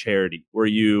anti-charity where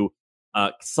you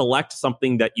select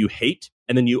something that you hate,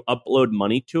 and then you upload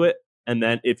money to it. And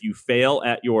then if you fail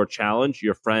at your challenge,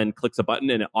 your friend clicks a button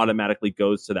and it automatically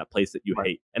goes to that place that you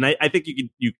hate. And I think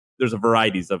there's a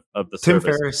varieties of the Tim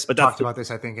service. Ferriss talked about this,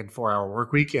 I think, in 4-Hour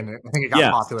Workweek, and I think it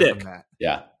got popular Stick. from that.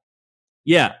 Yeah.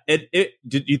 Yeah.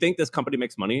 Do you think this company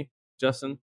makes money,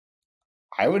 Justin?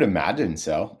 I would imagine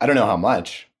so. I don't know how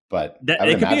much, but I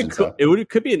would imagine so. It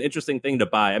could be an interesting thing to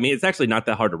buy. I mean, it's actually not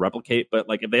that hard to replicate, but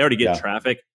like if they already get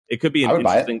traffic, it could be an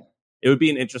interesting. It would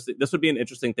be an interesting. This would be an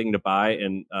interesting thing to buy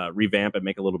and revamp and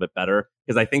make a little bit better,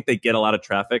 because I think they get a lot of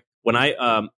traffic. When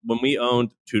we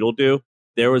owned Toodledoo,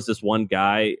 there was this one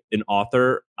guy, an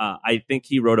author. I think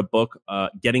he wrote a book,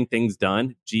 Getting Things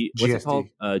Done. What's it called?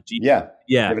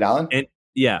 David Allen.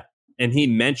 And he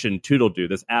mentioned Toodledoo,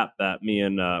 this app that me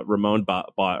and Ramon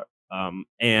bought.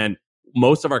 And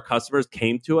most of our customers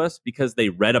came to us because they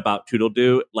read about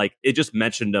Toodledoo. Like it just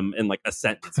mentioned them in like a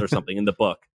sentence or something in the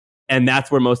book. And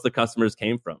that's where most of the customers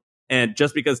came from. And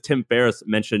just because Tim Ferriss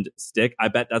mentioned Stick, I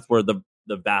bet that's where the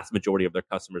vast majority of their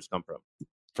customers come from.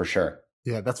 For sure.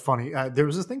 Yeah, that's funny. There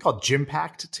was this thing called Gym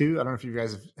Pact too. I don't know if you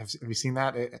guys have you seen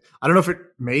that. I don't know if it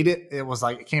made it. It was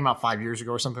like, it came out 5 years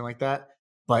ago or something like that.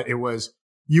 But it was,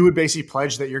 you would basically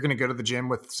pledge that you're going to go to the gym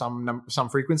with some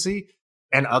frequency,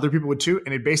 and other people would too.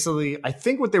 And it basically, I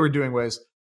think what they were doing was,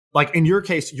 like in your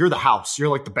case, you're the house, you're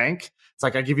like the bank. It's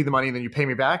like, I give you the money and then you pay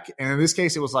me back. And in this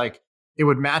case, it was like, it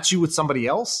would match you with somebody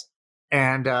else.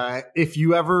 And if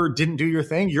you ever didn't do your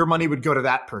thing, your money would go to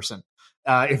that person.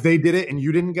 If they did it and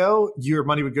you didn't go, your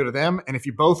money would go to them. And if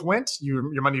you both went,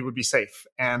 your money would be safe.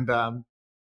 And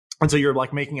so you're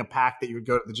like making a pact that you would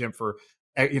go to the gym for,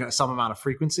 some amount of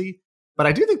frequency. But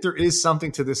I do think there is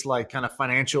something to this like kind of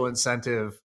financial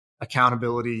incentive,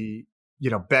 accountability,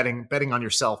 betting on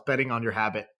yourself, betting on your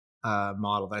habit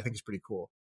model that I think is pretty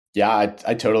cool. Yeah,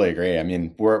 I totally agree. I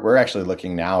mean, we're actually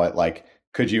looking now at like,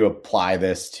 could you apply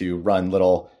this to run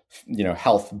little,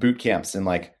 health boot camps in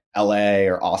like LA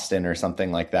or Austin or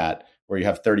something like that, where you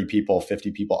have 30 people,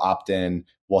 50 people opt in.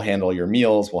 We'll handle your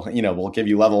meals. We'll give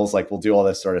you levels. Like we'll do all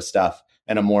this sort of stuff,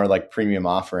 and a more like premium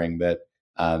offering that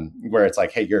where it's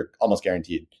like, hey, you're almost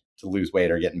guaranteed to lose weight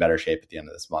or get in better shape at the end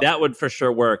of this month. That would for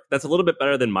sure work. That's a little bit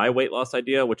better than my weight loss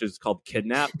idea, which is called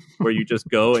Kidnap, where you just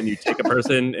go and you take a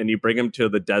person and you bring them to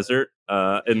the desert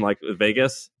in like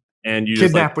Vegas, and you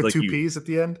kidnap just, with two P's at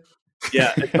the end.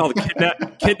 Yeah, it's called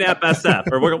Kidnap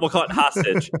SF, or we'll call it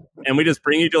hostage. And we just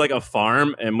bring you to like a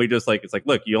farm, and we just like, it's like,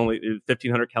 look, you only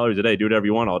 1,500 calories a day. Do whatever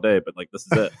you want all day, but like this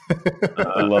is it.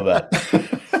 I love that.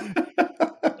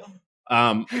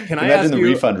 Can I imagine ask the you,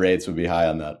 refund rates would be high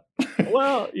on that?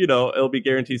 Well, it'll be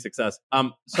guaranteed success.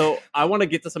 So I want to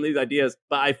get to some of these ideas,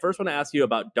 but I first want to ask you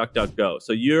about DuckDuckGo.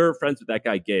 So you're friends with that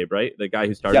guy, Gabe, right? The guy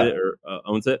who started it or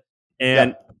owns it.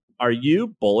 And are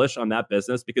you bullish on that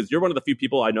business? Because you're one of the few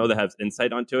people I know that has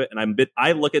insight onto it. And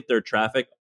I look at their traffic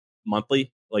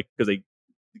monthly, like, because they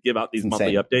give out these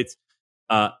monthly updates.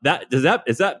 Is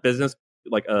that business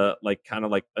like kind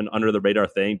of like an under the radar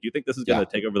thing? Do you think this is going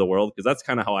to take over the world? Because that's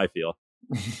kind of how I feel.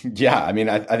 Yeah, I mean,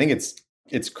 I think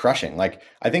it's crushing. Like,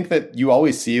 I think that you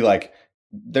always see like,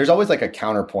 there's always like a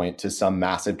counterpoint to some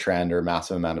massive trend or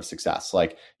massive amount of success.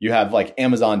 Like you have like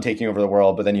Amazon taking over the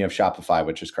world, but then you have Shopify,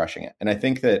 which is crushing it. And I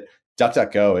think that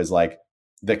DuckDuckGo is like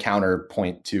the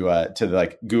counterpoint to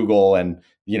like Google and,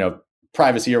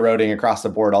 privacy eroding across the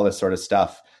board, all this sort of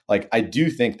stuff. Like, I do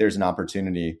think there's an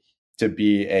opportunity to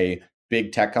be a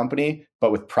big tech company,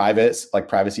 but with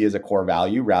privacy as a core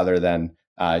value rather than,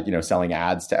 selling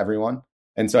ads to everyone.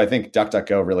 And so I think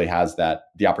DuckDuckGo really has the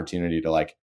opportunity to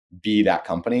like be that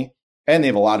company, and they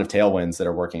have a lot of tailwinds that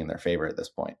are working in their favor at this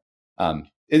point.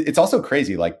 It's also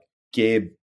crazy. Like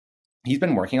Gabe, he's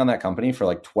been working on that company for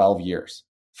like 12 years.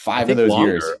 5 of those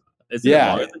years. Is it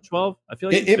longer than 12? I feel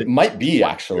like it might be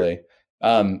actually.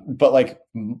 But like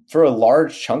for a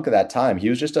large chunk of that time, he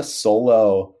was just a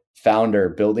solo founder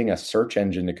building a search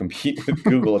engine to compete with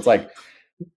Google. It's like,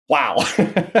 wow.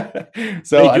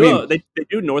 So they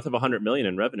do north of 100 million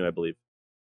in revenue, I believe.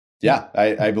 Yeah,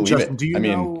 I believe Justin, it. do you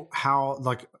know how,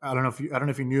 like, I don't know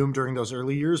if you knew him during those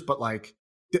early years, but like,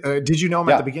 did you know him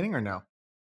at the beginning or no?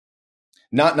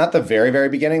 Not the very, very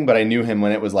beginning, but I knew him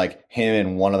when it was like him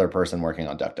and one other person working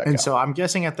on DuckDuckGo. And so I'm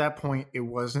guessing at that point, it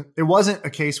wasn't a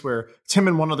case where it's him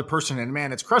and one other person and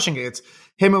man, it's crushing it. It's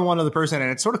him and one other person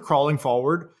and it's sort of crawling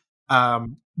forward.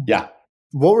 Yeah.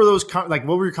 What were those, what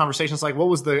were your conversations like? What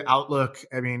was the outlook?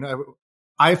 I mean,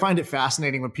 I find it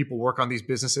fascinating when people work on these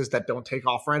businesses that don't take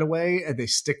off right away and they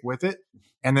stick with it.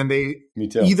 And then they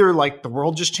either like the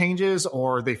world just changes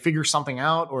or they figure something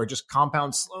out or it just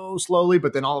compounds slowly,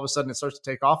 but then all of a sudden it starts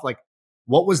to take off. Like,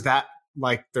 what was that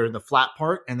like the flat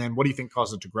part? And then what do you think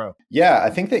caused it to grow? Yeah,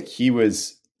 I think that he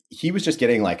was just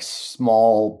getting like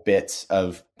small bits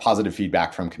of positive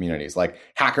feedback from communities. Like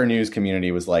Hacker News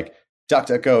community was like,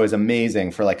 DuckDuckGo is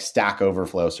amazing for like Stack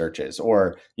Overflow searches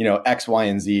or, X, Y,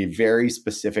 and Z, very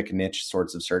specific niche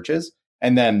sorts of searches.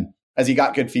 And then as he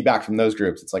got good feedback from those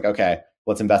groups, it's like, okay,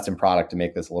 let's invest in product to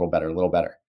make this a little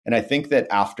better. And I think that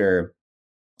after,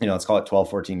 let's call it 12,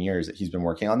 14 years that he's been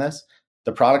working on this,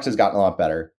 the product has gotten a lot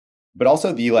better, but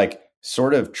also the like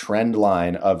sort of trend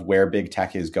line of where big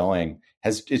tech is going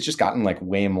it's just gotten like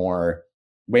way more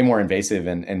invasive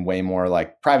and way more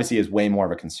like privacy is way more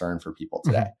of a concern for people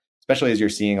today, especially as you're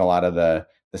seeing a lot of the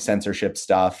censorship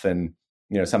stuff and,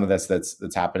 some of this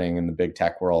that's happening in the big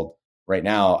tech world right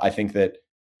now. I think that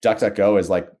DuckDuckGo is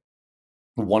like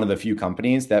one of the few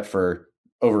companies that for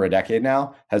over a decade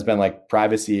now has been like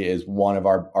privacy is one of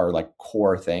our like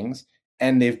core things.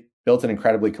 And they've built an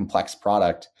incredibly complex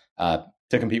product to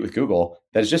compete with Google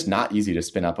that is just not easy to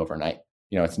spin up overnight.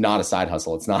 It's not a side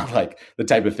hustle. It's not like the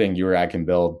type of thing you or I can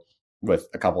build with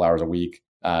a couple hours a week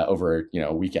over,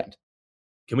 a weekend.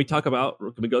 Can we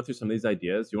go through some of these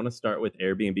ideas? You want to start with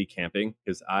Airbnb camping?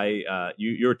 Because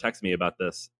you were texting me about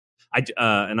this.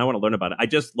 And I want to learn about it. I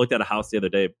just looked at a house the other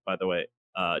day, by the way,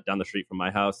 down the street from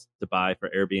my house to buy for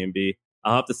Airbnb.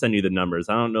 I'll have to send you the numbers.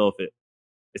 I don't know if it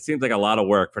seems like a lot of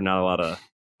work for not a lot of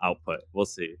output. We'll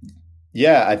see.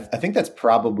 Yeah, I think that's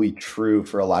probably true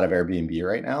for a lot of Airbnb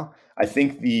right now. I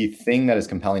think the thing that is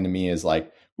compelling to me is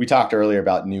like, we talked earlier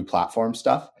about new platform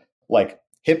stuff, like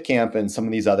HipCamp and some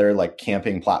of these other like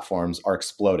camping platforms are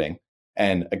exploding.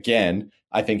 And again,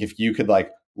 I think if you could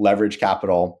like leverage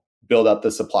capital, build up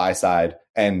the supply side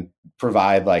and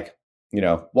provide like,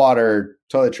 water,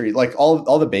 toiletry, like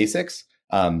all the basics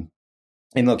in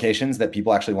locations that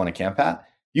people actually want to camp at,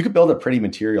 you could build a pretty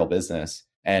material business.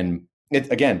 And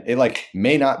it like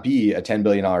may not be a $10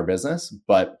 billion business,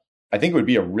 but I think it would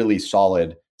be a really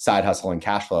solid side hustle and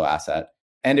cash flow asset.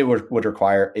 And it would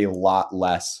require a lot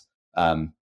less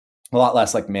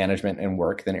like management and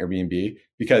work than Airbnb,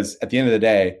 because at the end of the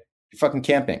day, you're fucking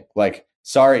camping. Like,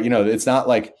 sorry, it's not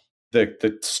like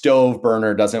the stove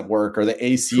burner doesn't work or the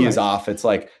AC is off. It's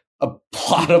like a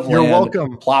plot of You're land.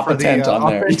 welcome. Plop a tent on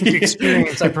there.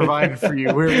 Experience I provided for you,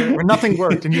 where nothing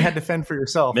worked and you had to fend for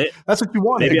yourself. That's what you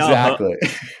wanted. Exactly.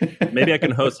 Maybe I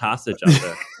can host hostage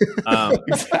out there.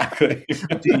 Exactly.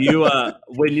 Do you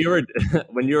when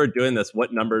you were doing this,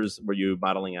 what numbers were you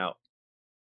modeling out?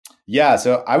 Yeah,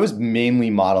 so I was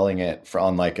mainly modeling it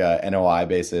on like a NOI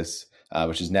basis,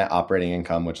 which is net operating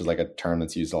income, which is like a term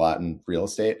that's used a lot in real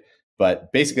estate.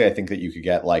 But basically, I think that you could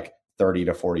get like 30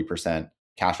 to 40%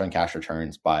 cash on cash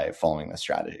returns by following this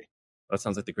strategy. That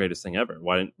sounds like the greatest thing ever.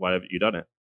 Why haven't you done it?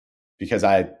 Because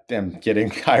I am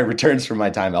getting high returns from my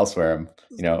time elsewhere.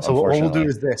 So what we'll do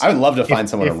is this. I would love to find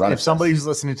someone to run it. If somebody who's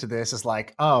listening to this is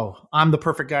like, oh, I'm the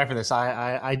perfect guy for this.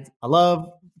 I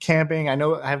love camping. I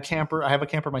know I have a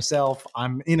camper myself.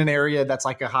 I'm in an area that's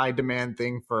like a high demand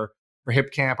thing for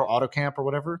HipCamp or AutoCamp or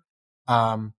whatever.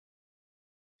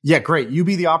 Yeah, great. You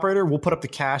be the operator. We'll put up the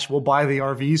cash. We'll buy the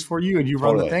RVs for you and you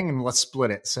run the thing and let's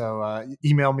split it. So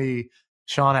email me,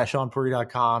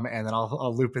 Sean@SeanPuri.com, and then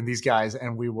I'll loop in these guys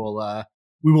and we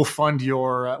will fund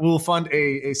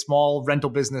a small rental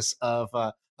business of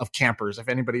campers if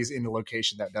anybody's in the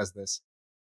location that does this.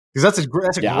 Because that's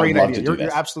a great idea.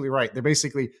 You're absolutely right. They're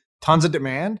basically tons of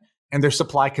demand and they're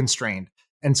supply constrained.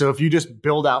 And so if you just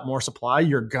build out more supply,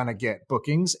 you're going to get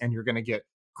bookings and you're going to get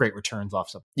great returns off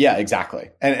something. Yeah, exactly.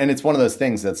 And it's one of those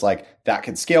things that's like, that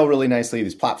could scale really nicely.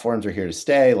 These platforms are here to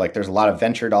stay. Like there's a lot of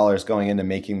venture dollars going into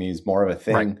making these more of a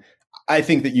thing. Right. I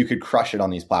think that you could crush it on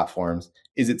these platforms.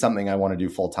 Is it something I want to do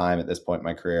full time at this point in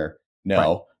my career? No.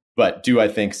 Right. But do I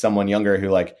think someone younger who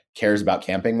like cares about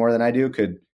camping more than I do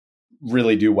could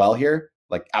really do well here?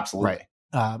 Like, absolutely. Right.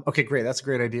 Okay, great. That's a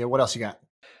great idea. What else you got?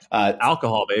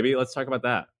 Alcohol, baby. Let's talk about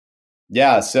that.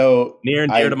 Yeah, so Near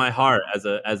and dear to my heart as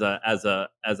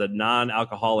a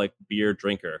non-alcoholic beer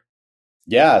drinker.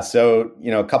 Yeah, so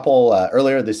a couple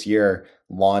earlier this year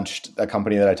launched a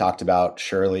company that I talked about,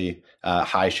 Shirley,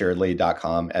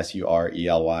 highshirley.com,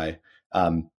 Surely.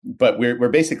 But we're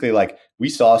basically like, we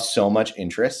saw so much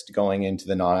interest going into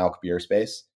the non-alc beer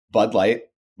space. Bud Light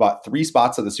bought 3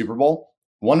 spots at the Super Bowl.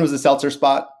 One was a seltzer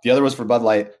spot, the other was for Bud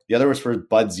Light, the other was for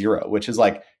Bud Zero, which is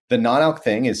like, the non-alc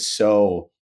thing is so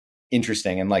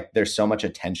interesting, and like there's so much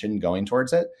attention going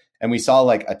towards it. And we saw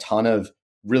like a ton of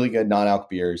really good non-alc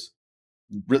beers,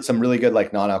 some really good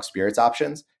like non-alc spirits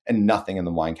options, and nothing in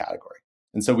the wine category.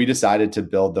 And so we decided to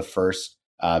build the first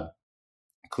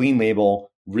clean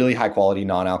label, really high quality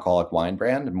non-alcoholic wine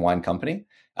brand and wine company,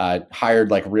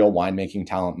 hired like real winemaking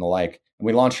talent and the like. And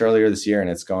we launched earlier this year, and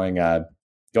it's going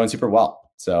super well.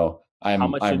 So how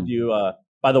much did you,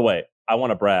 by the way, I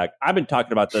want to brag. I've been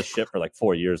talking about this shit for like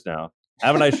 4 years now.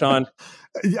 Haven't I, Sean?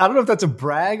 I don't know if that's a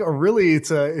brag or really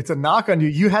it's a knock on you.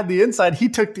 You had the inside. He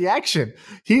took the action.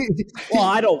 Well,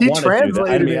 I don't want to do that.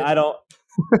 I mean, I don't.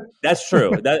 That's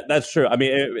true. That's true. I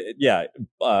mean,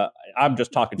 I'm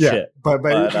just talking shit. But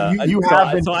you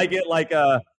have been. So I get like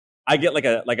a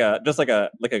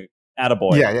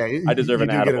attaboy. Yeah. I deserve an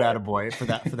attaboy. Get an attaboy for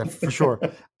that for sure.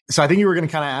 So I think you were going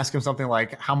to kind of ask him something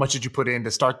like, how much did you put in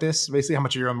to start this? Basically, how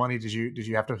much of your own money did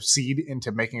you have to seed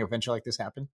into making a venture like this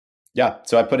happen? Yeah.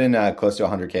 So I put in close to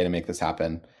 $100K to make this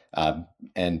happen.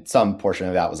 And some portion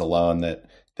of that was a loan that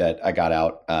I got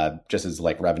out just as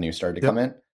like revenue started to come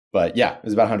in. But yeah, it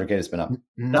was about $100K to spin up.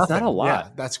 That's not a lot. Yeah,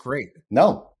 that's great.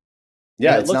 No.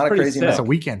 Yeah, it's not a crazy amount. That's a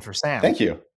weekend for Sam. Thank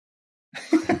you.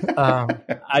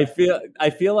 I feel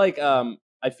like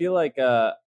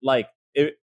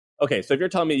okay, so if you're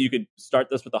telling me you could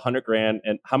start this with $100,000,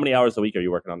 and how many hours a week are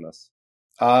you working on this?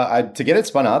 To get it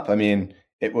spun up, I mean,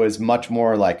 it was much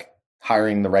more like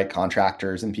hiring the right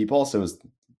contractors and people. So it was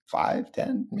 5,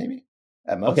 10, maybe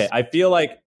at most. Okay, I feel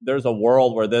like there's a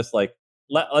world where this like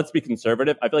let's be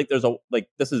conservative. I feel like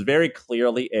this is very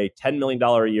clearly a $10 million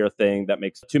a year thing that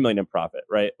makes $2 million in profit,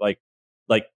 right? Like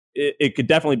it could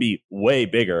definitely be way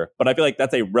bigger, but I feel like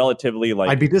that's a relatively like.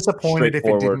 I'd be disappointed if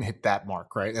it didn't hit that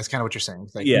mark, right? That's kind of what you're saying.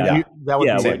 Like, that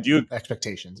would be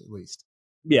expectations at least.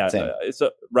 Yeah,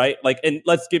 so right, like, and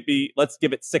let's give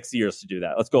it 6 years to do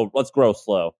that. Let's grow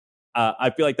slow.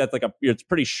 I feel like that's like it's a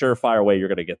pretty surefire way you're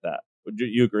going to get that. Would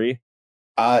you agree?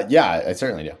 Yeah, I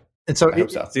certainly do. And so, I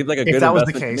hope so. Seems like a good if that was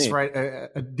the investment case, to me. right?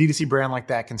 A DTC brand like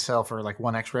that can sell for like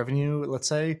 1x revenue, let's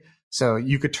say. So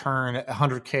you could turn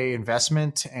 $100K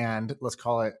investment and let's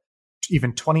call it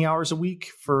even 20 hours a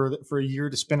week for a year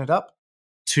to spin it up.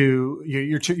 To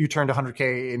you turned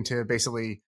 $100K into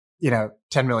basically 10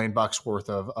 million bucks worth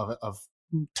of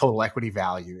total equity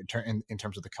value in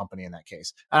terms of the company in that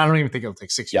case. I don't even think it'll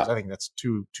take 6 years. I think that's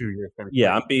two years.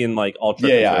 Yeah, I'm being like ultra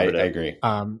conservative. I agree.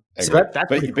 So that's but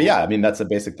cool. yeah, I mean, that's a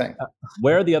basic thing.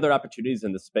 Where are the other opportunities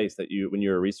in the space that when you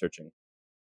were researching?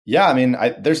 Yeah, I mean,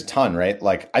 there's a ton, right?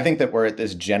 Like, I think that we're at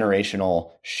this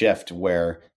generational shift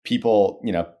where people,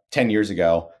 10 years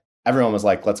ago, everyone was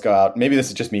like, let's go out. Maybe this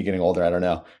is just me getting older. I don't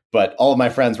know. But all of my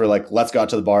friends were like, let's go out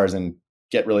to the bars and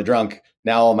get really drunk.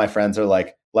 Now all my friends are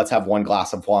like, let's have one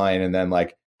glass of wine and then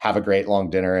like have a great long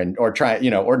dinner or try,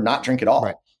 or not drink at all.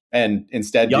 Right. And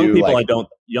instead young people I don't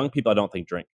think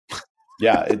drink.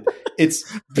 Yeah, it's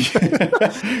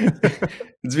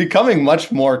it's becoming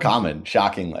much more common,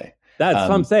 shockingly. That's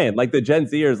what I'm saying. Like the Gen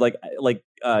Zers, like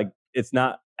it's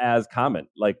not as common.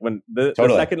 Like when the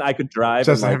second I could drive.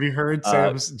 Justin, have you heard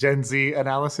Sam's Gen Z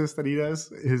analysis that he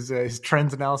does? His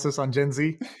trends analysis on Gen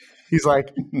Z. He's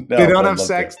like, they don't have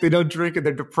sex, they don't drink, and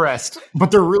they're depressed, but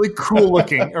they're really cool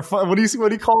looking. Or fun. What do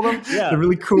you call them? Yeah. They're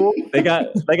really cool. They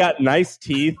got nice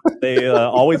teeth. They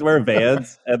always wear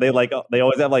Vans, and they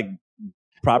always have like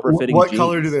proper fitting. What jeans.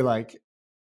 color do they like?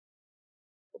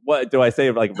 What do I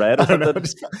say? Like red or something?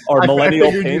 Or millennial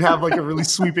I figured pink? You'd have like a really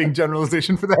sweeping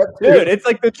generalization for that, dude. It's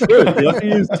like the truth. You have to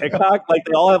use TikTok. Like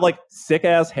they all have like sick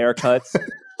ass haircuts.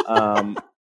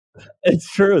 It's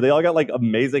true. They all got like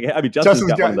amazing. I mean,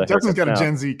 Justin's got a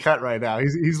Gen Z cut right now.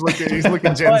 He's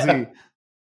looking Gen Z.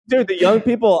 Dude, the young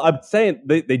people, I'm saying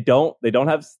they don't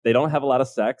have a lot of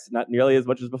sex, not nearly as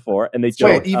much as before, and they don't.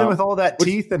 Wait, even with all that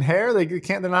teeth and hair,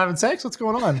 they're not having sex. What's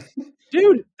going on,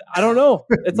 dude? I don't know.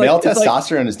 It's male like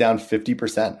testosterone is down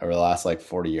 50% over the last like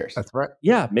 40 years. That's right.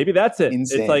 Yeah, maybe that's it.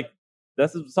 Insane. It's like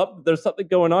there's something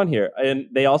going on here, and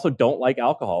they also don't like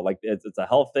alcohol. Like it's a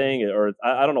health thing, or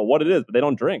I don't know what it is, but they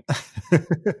don't drink.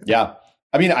 Yeah,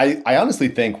 I mean, I honestly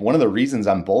think one of the reasons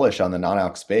I'm bullish on the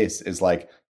non-alc space is like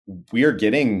we are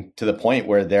getting to the point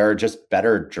where there are just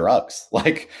better drugs.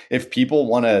 Like if people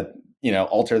want to,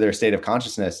 alter their state of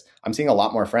consciousness, I'm seeing a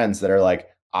lot more friends that are like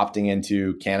opting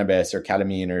into cannabis or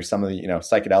ketamine or some of the,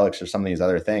 psychedelics or some of these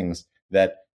other things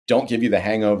that don't give you the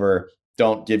hangover,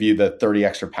 don't give you the 30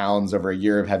 extra pounds over a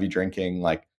year of heavy drinking.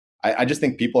 Like I just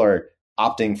think people are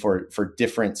opting for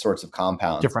different sorts of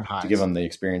compounds, different highs, to give them the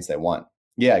experience they want.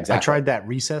 Yeah, exactly. I tried that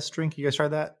recess drink. You guys tried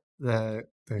that? The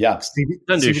yeah,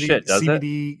 doesn't do shit, does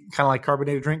CBD kind of like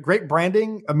carbonated drink. Great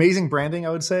branding, amazing branding, I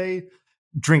would say.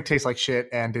 Drink tastes like shit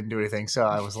and didn't do anything. So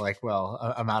I was like, well,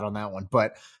 I'm out on that one.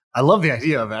 But I love the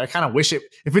idea of it. I kind of wish if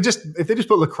they just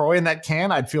put LaCroix in that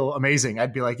can, I'd feel amazing.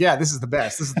 I'd be like, yeah, this is the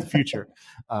best. This is the future.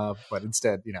 But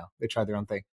instead, they tried their own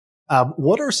thing.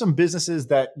 What are some businesses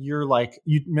that you're like,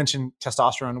 you mentioned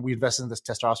testosterone. We invested in this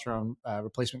testosterone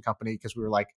replacement company because we were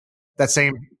like, that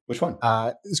same. Which one?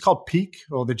 It's called Peak.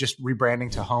 Well, they're just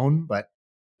rebranding to Hone, but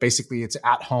basically it's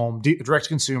at home, direct to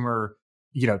consumer,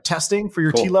 testing for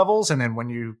your Cool. T levels. And then when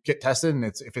you get tested and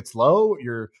if it's low,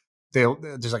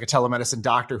 there's like a telemedicine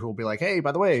doctor who will be like, hey,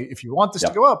 by the way, if you want this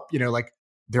to go up, like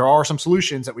there are some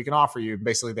solutions that we can offer you.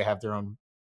 Basically they have their own.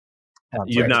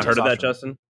 You've not heard of that,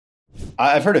 Justin?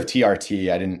 I've heard of TRT.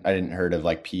 I didn't heard of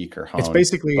like Peak or Hone. It's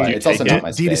basically, it's also not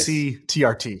my space. DTC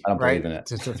TRT. I don't right? believe in it.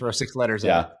 To throw 6 letters.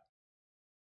 Yeah. In it.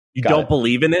 You don't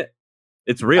believe in it?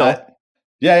 It's real.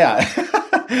 Yeah.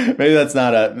 Maybe that's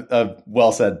not a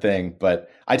well said thing, but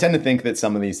I tend to think that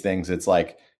some of these things, it's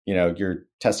like, your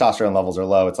testosterone levels are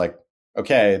low. It's like,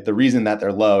 okay, the reason that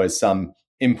they're low is some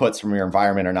inputs from your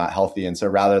environment are not healthy. And so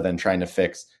rather than trying to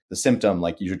fix the symptom,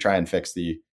 like you should try and fix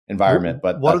the environment.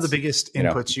 But what are the biggest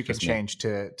inputs you can change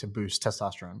to boost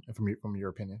testosterone from your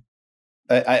opinion?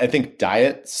 I think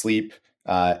diet, sleep,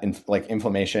 like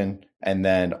inflammation, and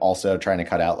then also trying to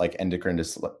cut out like endocrine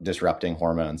disrupting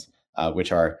hormones,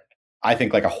 which are, I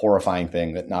think, like a horrifying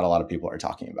thing that not a lot of people are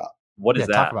talking about. What is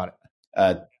that? Talk about it.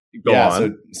 Go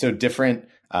on. So different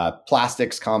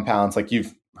plastics compounds, like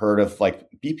you've heard of like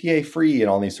BPA free and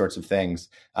all these sorts of things.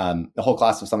 The whole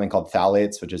class of something called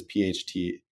phthalates, which is PTHLATES,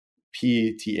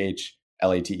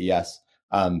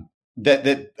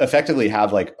 that effectively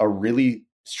have like a really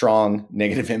strong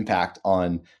negative impact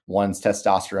on one's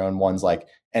testosterone, one's like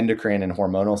endocrine and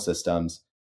hormonal systems,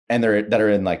 and that are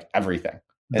in like everything.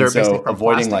 And they're so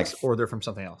avoiding like, or they're from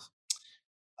something else.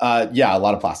 Yeah, a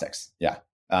lot of plastics. Yeah.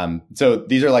 So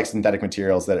these are like synthetic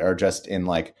materials that are just in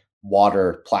like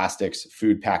water, plastics,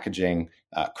 food packaging,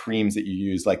 creams that you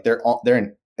use. Like they're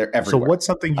everywhere. So what's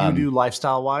something you do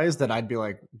lifestyle wise that I'd be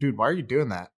like, dude, why are you doing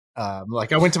that?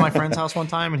 Like I went to my friend's house one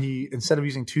time and he, instead of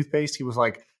using toothpaste, he was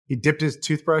like, he dipped his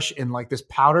toothbrush in like this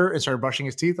powder and started brushing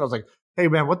his teeth. And I was like, hey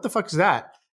man, what the fuck is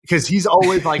that? Because he's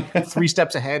always like 3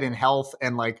 steps ahead in health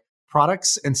and like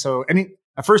products. And so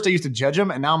at first I used to judge him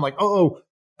and now I'm like, oh,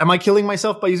 am I killing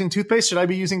myself by using toothpaste? Should I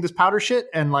be using this powder shit?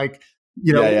 And like,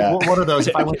 what are those?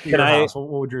 If I went to your house, what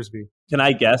would yours be? Can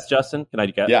I guess, Justin? Can I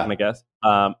guess? Yeah. Can I guess?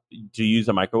 Do you use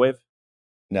a microwave?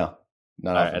 No,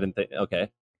 not All right, I didn't think. Okay.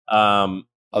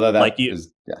 Although that like you,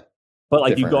 is, yeah. But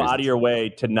like you go reasons. out of your way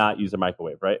to not use a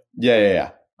microwave, right?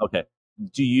 Yeah. Okay.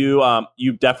 Do you?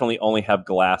 You definitely only have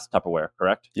glass Tupperware,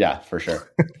 correct? Yeah, for sure.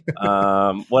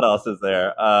 What else is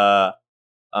there?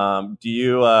 Do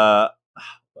you? I've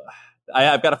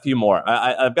got a few more.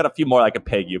 I've got a few more I could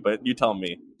peg you, but you tell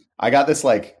me. I got this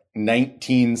like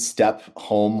 19-step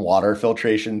home water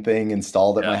filtration thing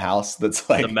installed at my house. That's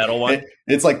like the metal one.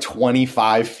 It's like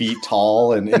 25 feet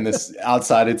tall, and in this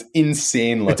outside, it's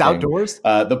insane looking. It's outdoors.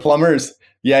 The plumbers,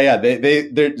 they're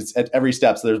at every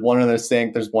step. So there's one in the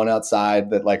sink. There's one outside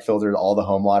that like filtered all the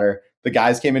home water. The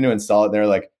guys came in to install it, and they're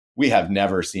like, we have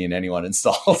never seen anyone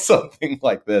install something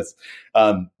like this.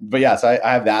 But yeah, so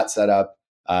I have that set up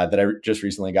that I just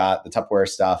recently got. The Tupperware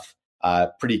stuff,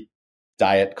 pretty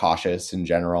diet cautious in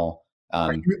general.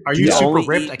 Are you super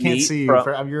ripped? I can't see you.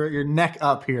 From Your neck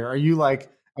up here. Are you like,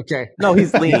 okay? No,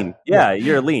 he's lean. Yeah,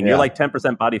 you're lean. Yeah. You're like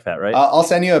 10% body fat, right? I'll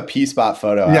send you a pee spot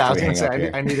photo. Yeah, I after was we gonna hang say up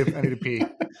here. I need to pee.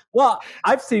 Well,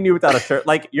 I've seen you without a shirt.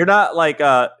 Like you're not like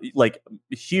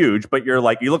huge, but you're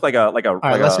like you look like a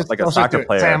soccer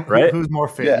player, Sam, right? Who's more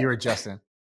fit? Yeah. You or Justin?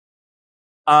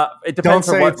 It depends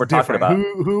on what we're talking about.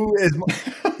 Who is?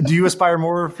 Do you aspire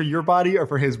more for your body or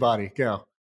for his body? Go.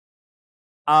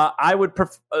 I would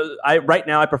prefer. Right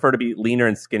now, I prefer to be leaner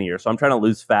and skinnier, so I'm trying to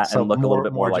lose fat and look a little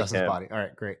bit more like Justin's him. body. All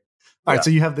right, great. All right, so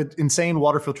you have the insane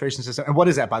water filtration system, and what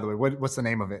is that, by the way? What's the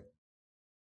name of it?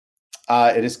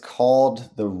 It is called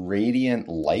the Radiant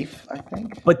Life, I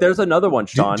think. But there's another one,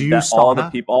 Sean. Do you that all the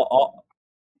sauna? people.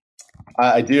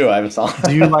 I do. I have a sauna.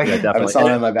 Do you like? Yeah, I have a definitely.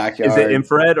 sauna in my backyard. Is it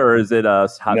infrared or is it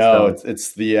hot No, stone?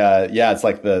 it's the it's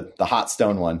like the hot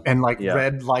stone one. And like Yeah.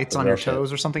 red lights The on real your shit.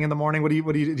 toes or something in the morning. What do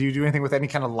you do anything with any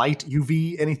kind of light,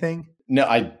 UV, anything? No,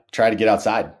 I try to get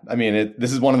outside. I mean,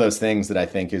 this is one of those things that I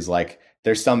think is like,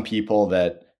 there's some people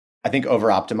that I think over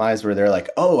optimize where they're like,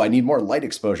 oh, I need more light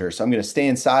exposure, so I'm going to stay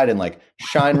inside and like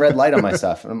shine red light on my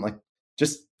stuff. And I'm like,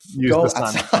 just Use go the sun.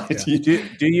 outside. Yeah.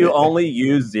 Do you only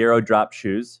use zero drop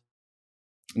shoes?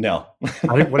 No.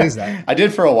 What is that? I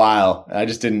did for a while. I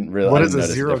just didn't really. What I is didn't a notice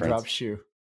the zero difference. drop shoe?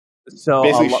 So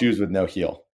Basically, shoes with no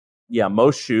heel. yeah,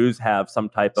 most shoes have some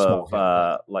type Small of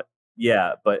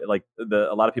but like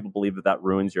a lot of people believe that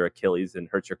ruins your Achilles and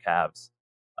hurts your calves,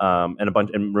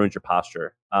 and ruins your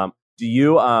posture. Do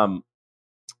you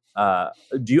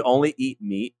only eat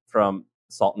meat from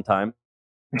Salt and Thyme?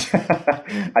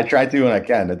 I try to when I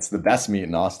can. It's the best meat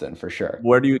in Austin for sure.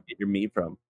 Where do you get your meat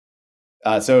from?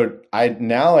 So I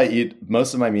eat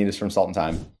most of my meat is from Salt and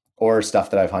Thyme or stuff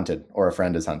that I've hunted or a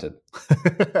friend has hunted.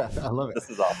 I love it.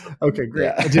 This is awesome. Okay, great.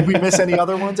 Yeah. Did we miss any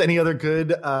other ones? Any other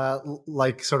good,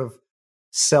 like sort of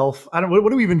I don't know, what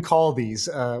do we even call these?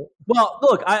 Well,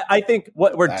 look, I think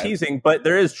what we're teasing, but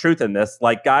there is truth in this.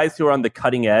 Like guys who are on the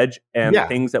cutting edge and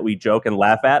things that we joke and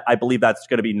laugh at, I believe that's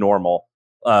going to be normal.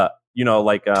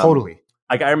 Totally.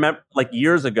 Like I remember, like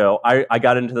years ago, I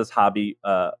got into this hobby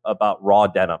about raw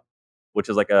denim, which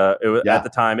is like at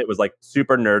the time it was like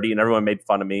super nerdy and everyone made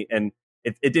fun of me, and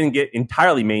it didn't get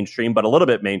entirely mainstream, but a little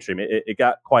bit mainstream. It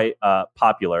got quite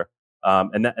popular.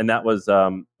 And that was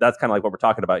that's kind of like what we're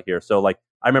talking about here. So like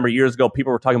I remember years ago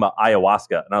people were talking about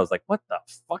ayahuasca and I was like, what the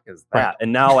fuck is that? Right.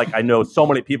 And now like I know so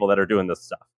many people that are doing this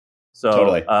stuff. So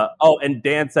totally. And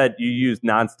Dan said you use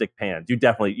nonstick pans. You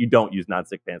don't use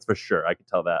nonstick pans for sure. I can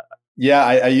tell that. Yeah,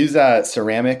 I use a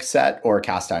ceramic set or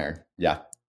cast iron. Yeah.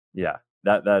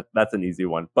 That's an easy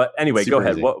one. But anyway, Super go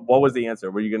ahead. easy. What was the answer?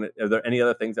 Are there any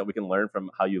other things that we can learn from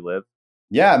how you live?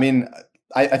 Yeah, I mean,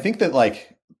 I think that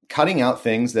like cutting out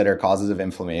things that are causes of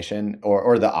inflammation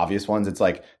or the obvious ones, it's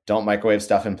like don't microwave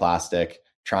stuff in plastic.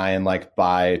 Try and like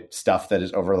buy stuff that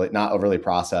is not overly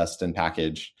processed and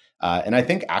packaged. And I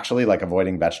think actually like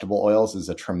avoiding vegetable oils is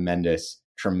a tremendous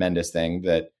thing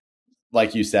that,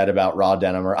 like you said about raw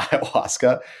denim or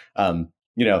ayahuasca,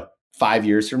 5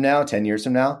 years from now, 10 years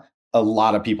from now, a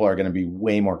lot of people are going to be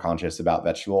way more conscious about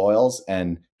vegetable oils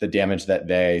and the damage that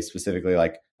they specifically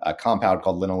like a compound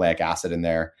called linoleic acid in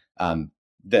there,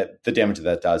 that the damage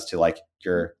that does to like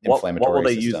your inflammatory What will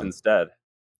they system. use instead?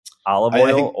 Olive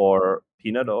oil or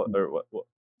peanut oil or what?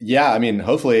 Yeah, I mean,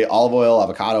 hopefully olive oil,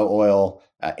 avocado oil,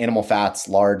 animal fats,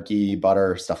 lard, ghee,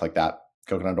 butter, stuff like that,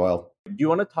 coconut oil. Do you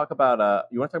want to talk about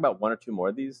one or two more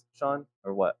of these, Sean,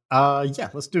 or what? Yeah,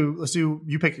 let's do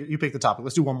you pick the topic.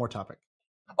 Let's do one more topic.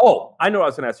 Oh, I know what I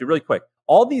was going to ask you really quick.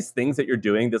 All these things that you're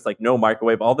doing, this like no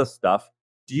microwave, all this stuff,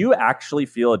 do you actually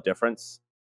feel a difference?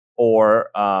 Or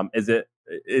is it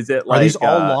like... Are these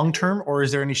all long-term or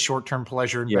is there any short-term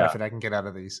pleasure and benefit I can get out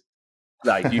of these?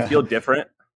 Like, do you feel different?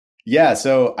 Yeah.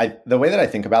 So the way that I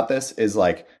think about this is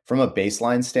like from a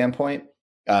baseline standpoint,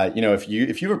 if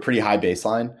you have a pretty high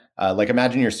baseline, like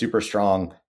imagine you're super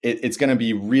strong, it's going to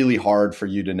be really hard for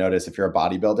you to notice if you're a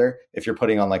bodybuilder, if you're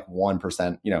putting on like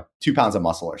 1%, 2 pounds of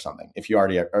muscle or something, if you're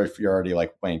already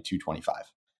like weighing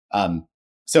 225.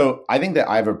 So I think that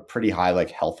I have a pretty high like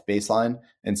health baseline.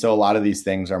 And so a lot of these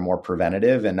things are more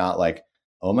preventative and not like,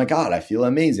 oh my God, I feel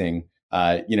amazing.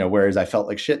 Whereas I felt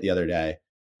like shit the other day.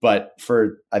 But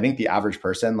for, I think the average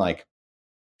person, like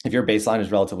if your baseline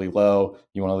is relatively low,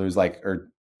 you want to lose or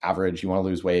average, you want to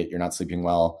lose weight, you're not sleeping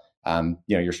well,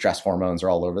 your stress hormones are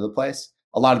all over the place.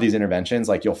 A lot of these interventions,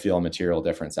 like you'll feel a material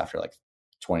difference after like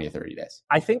 20 or 30 days.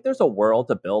 I think there's a world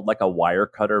to build like a wire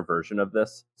cutter version of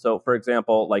this. So for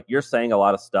example, like you're saying a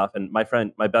lot of stuff, and my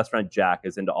best friend Jack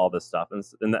is into all this stuff.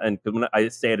 And when I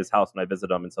stay at his house and I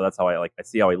visit him, and so that's how I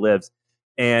see how he lives.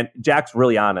 And Jack's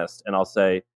really honest, and I'll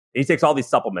say, he takes all these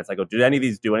supplements. I go, did any of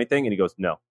these do anything? And he goes,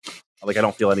 no. Like, I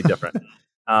don't feel any different.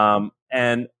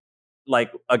 And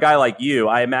like a guy like you,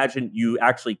 I imagine you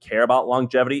actually care about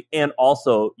longevity, and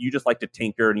also you just like to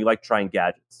tinker and you like trying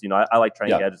gadgets. I like trying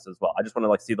gadgets as well. I just want to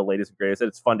like see the latest and greatest.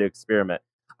 It's fun to experiment.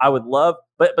 I would love,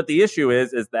 but the issue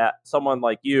is that someone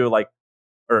like you,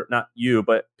 or not you,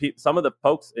 but some of the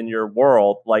folks in your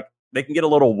world, like they can get a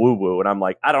little woo woo, and I'm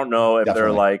like, I don't know if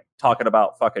they're like talking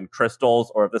about fucking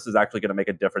crystals or if this is actually going to make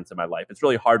a difference in my life. It's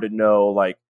really hard to know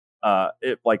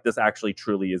if like this actually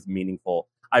truly is meaningful.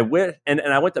 I wish, and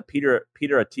I went to Peter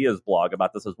Attia's blog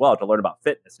about this as well to learn about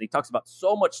fitness, and he talks about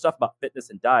so much stuff about fitness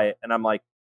and diet, and I'm like,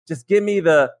 just give me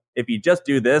if you just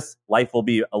do this, life will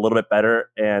be a little bit better,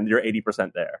 and you're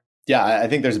 80% there. Yeah, I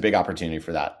think there's a big opportunity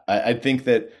for that. I think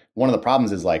that one of the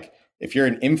problems is like, if you're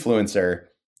an influencer,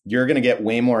 you're going to get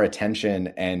way more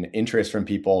attention and interest from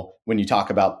people when you talk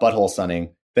about butthole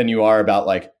sunning than you are about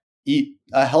like eat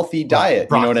a healthy diet.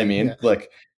 Broccoli, you know what I mean? yeah. Like,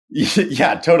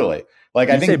 yeah, totally. Like,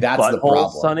 I think that's the butthole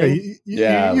problem. sunning?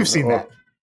 Yeah, you've seen that.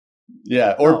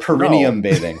 Yeah, or perineum no.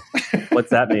 bathing. What's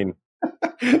that mean?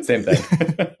 Same thing.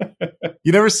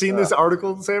 You never seen this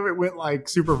article, Sam? It went like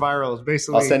super viral. It's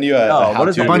basically I'll send you a what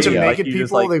is how-to it? a bunch of video. naked You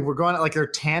just, people. like- They were going like they're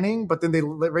tanning, but then they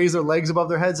raise their legs above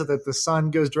their head so that the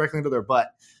sun goes directly into their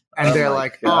butt. And Oh they're my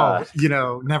like, God.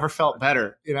 never felt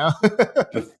better,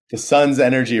 The sun's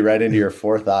energy right into your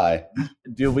fourth eye.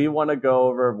 Do we want to go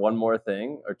over one more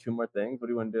thing or two more things? What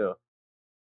do you want to do?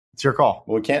 It's your call.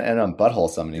 Well, we can't end on butthole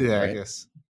summoning. Yeah, right? I guess.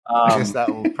 I guess Um, that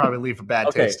will probably leave a bad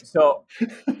okay, taste. so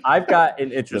I've got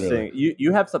an interesting. Literally.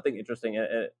 You have something interesting,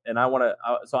 and I want to.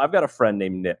 So I've got a friend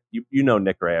named Nick. You know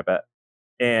Nick Ray, I bet.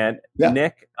 And Yeah.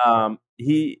 Nick,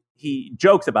 he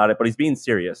jokes about it, but he's being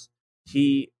serious.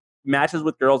 He matches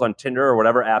with girls on Tinder or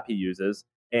whatever app he uses,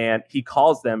 and he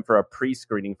calls them for a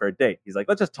pre-screening for a date. He's like,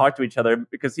 let's just talk to each other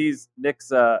because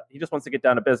Nick's. He just wants to get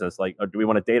down to business. Like, do we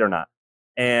want to date or not?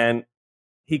 And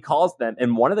he calls them,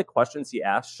 and one of the questions he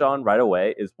asks Sean right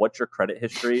away is, "What's your credit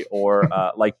history?" Or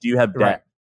like, "Do you have debt?"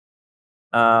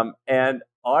 And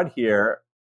on here,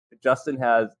 Justin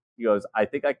he goes, "I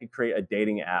think I could create a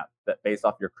dating app that based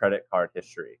off your credit card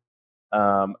history."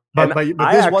 But and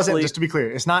this wasn't, just to be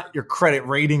clear, it's not your credit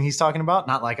rating he's talking about.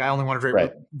 Not like I only want to rate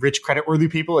Right. rich credit worthy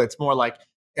people. It's more like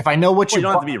if I know what Well, you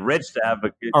don't have bought- to be rich to have a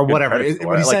good, or good whatever. credit score.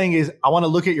 What he's Like, saying is, I want to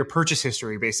look at your purchase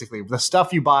history, basically. The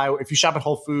stuff you buy, if you shop at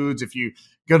Whole Foods, if you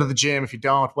go to the gym, if you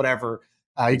don't, whatever,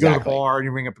 you go to the Exactly. bar and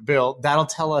you bring up a bill, that'll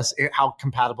tell us how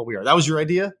compatible we are. That was your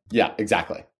idea? Yeah,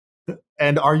 exactly.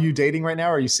 And are you dating right now?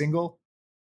 Are you single?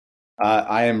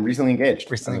 I am recently engaged.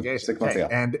 Recently engaged. 6 months Okay.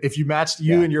 ago. And if you matched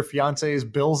you Yeah. and your fiance's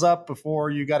bills up before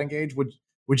you got engaged, would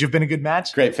you have been a good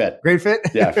match? Great fit. Great fit?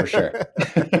 Yeah, for sure.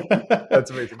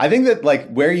 That's amazing. I think that like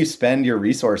where you spend your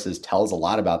resources tells a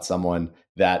lot about someone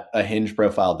that a Hinge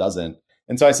profile doesn't.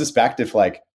 And so I suspect if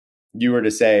like you were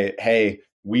to say, hey,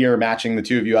 we are matching the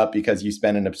two of you up because you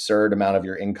spend an absurd amount of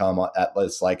your income at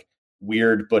this like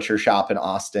weird butcher shop in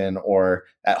Austin or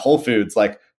at Whole Foods,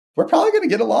 like we're probably going to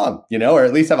get along, or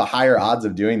at least have a higher odds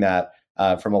of doing that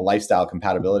from a lifestyle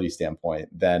compatibility standpoint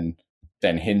than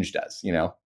Hinge does,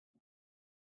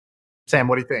 Sam,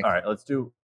 what do you think? all right, let's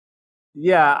do.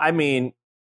 Yeah, I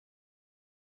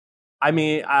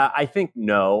think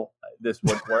no. This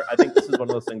would work. I think this is one of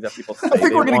those things that people say. I think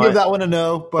they we're going to give want. that one a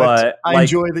no, but I like-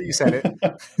 enjoy that you said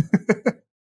it.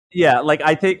 Yeah, like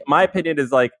I think my opinion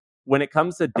is like when it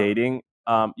comes to dating,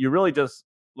 you really just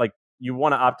like you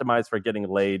want to optimize for getting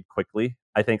laid quickly.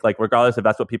 I think like regardless if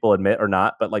that's what people admit or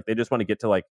not, but like they just want to get to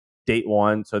like date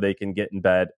one so they can get in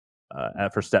bed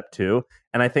for step two.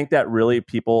 And I think that really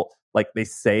people like they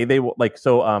say they like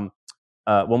so.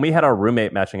 When we had our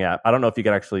roommate matching app, I don't know if you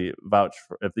can actually vouch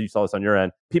for, if you saw this on your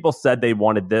end. People said they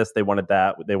wanted this, they wanted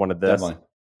that, they wanted this, Definitely.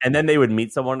 and then they would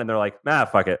meet someone and they're like, "Nah,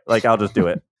 fuck it, like I'll just do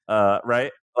it."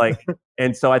 Right? Like,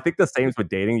 and so I think the same is with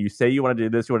dating. You say you want to do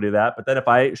this, you want to do that, but then if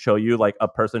I show you like a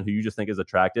person who you just think is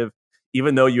attractive,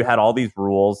 even though you had all these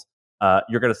rules,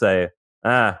 you're gonna say,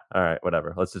 all right,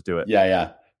 whatever, let's just do it.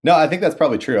 Yeah. No, I think that's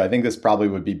probably true. I think this probably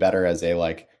would be better as a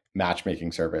like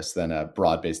matchmaking service than a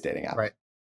broad-based dating app. Right.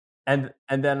 And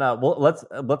then well,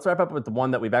 let's wrap up with the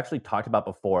one that we've actually talked about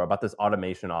before about this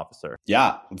automation officer.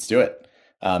 Yeah, let's do it.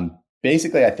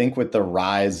 Basically, I think with the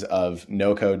rise of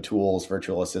no-code tools,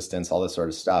 virtual assistants, all this sort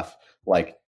of stuff,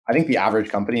 like I think the average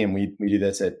company, and we do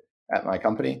this at my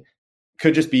company,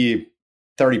 could just be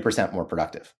 30% more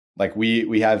productive. Like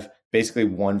we have basically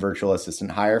one virtual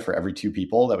assistant hire for every 2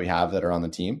 people that we have that are on the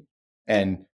team.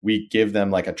 And we give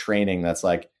them like a training that's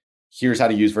like, here's how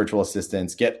to use virtual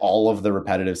assistants, get all of the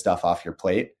repetitive stuff off your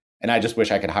plate. And I just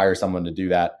wish I could hire someone to do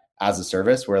that as a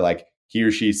service where like he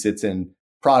or she sits in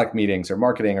product meetings or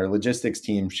marketing or logistics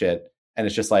team shit. And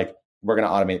it's just like, we're going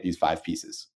to automate these 5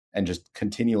 pieces and just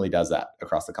continually does that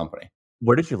across the company.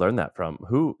 Where did you learn that from?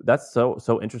 Who? That's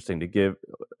so interesting to give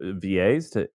VAs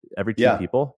to every 2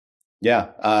 people. Yeah.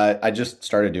 I just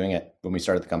started doing it when we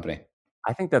started the company.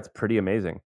 I think that's pretty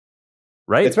amazing.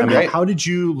 Right? It's been great. How did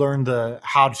you learn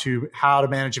how to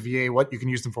manage a VA, what you can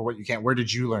use them for, what you can't? Where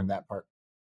did you learn that part?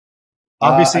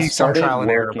 Obviously, I some started trial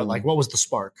and error, but working- like, what was the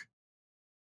spark?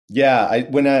 Yeah,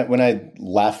 when I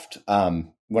left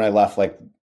like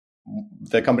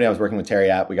the company I was working with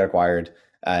Terry at, we got acquired,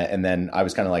 and then I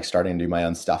was kind of like starting to do my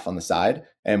own stuff on the side,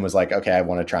 and was like, okay, I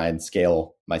want to try and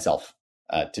scale myself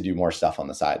to do more stuff on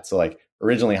the side. So like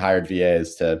originally hired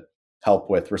VAs to help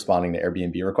with responding to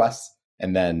Airbnb requests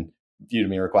and then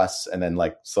Udemy requests, and then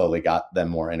like slowly got them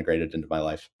more integrated into my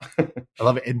life. I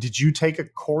love it. And did you take a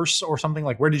course or something?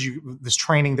 Like, where did you, this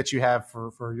training that you have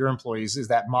for your employees, is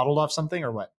that modeled off something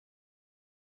or what?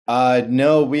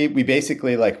 No, we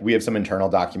basically like, we have some internal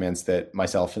documents that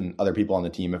myself and other people on the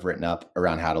team have written up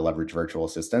around how to leverage virtual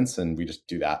assistants, and we just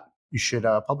do that. You should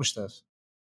publish those.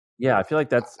 Yeah, I feel like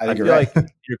that's. I think feel you're right.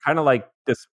 like you're kind of like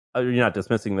this. You're not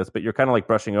dismissing this, but you're kind of like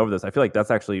brushing over this. I feel like that's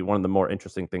actually one of the more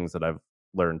interesting things that I've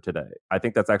learned today. I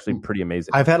think that's actually pretty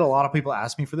amazing. I've had a lot of people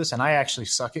ask me for this, and I actually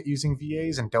suck at using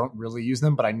VAs and don't really use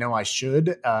them, but I know I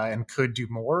should and could do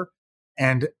more.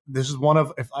 And this is one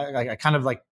of, if I kind of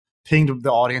like pinged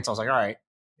the audience. I was like, all right,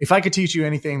 if I could teach you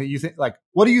anything that you think, like,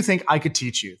 what do you think I could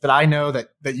teach you that I know that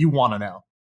you want to know?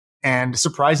 And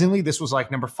surprisingly, this was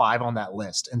like number 5 on that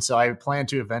list. And so I plan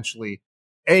to eventually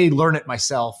learn it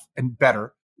myself and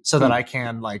better so that I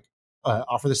can like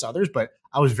offer this to others. But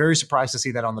I was very surprised to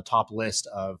see that on the top list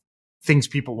of things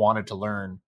people wanted to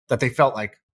learn that they felt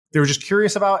like they were just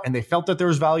curious about, and they felt that there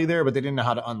was value there, but they didn't know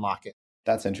how to unlock it.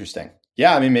 That's interesting.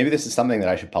 Yeah. I mean, maybe this is something that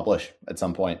I should publish at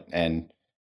some point, and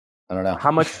I don't know.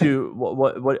 How much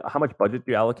how much budget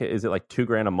do you allocate? Is it like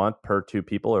 $2,000 a month per 2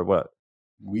 people or what?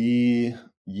 We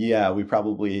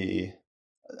probably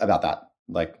about that,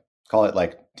 like call it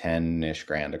like 10-ish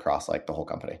grand across like the whole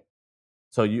company.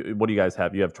 So what do you guys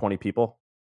have? You have 20 people?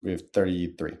 We have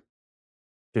 33.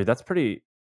 Dude, that's pretty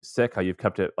sick how you've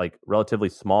kept it like relatively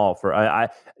small for, I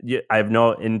have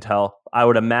no intel. I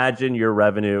would imagine your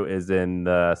revenue is in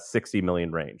the 60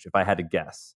 million range if I had to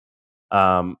guess.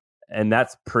 And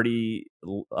that's pretty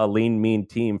a lean, mean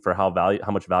team for how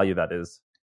much value that is.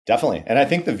 Definitely. And I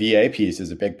think the VA piece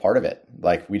is a big part of it.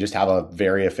 Like, we just have a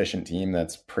very efficient team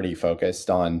that's pretty focused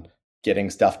on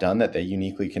getting stuff done that they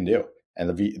uniquely can do. And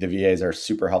the VAs are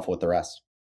super helpful with the rest.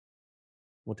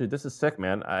 Well, dude, this is sick,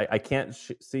 man. I can't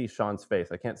see Sean's face.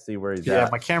 I can't see where he's at. Yeah,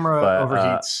 my camera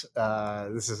overheats.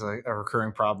 This is a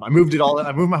recurring problem. I moved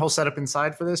my whole setup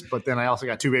inside for this, but then I also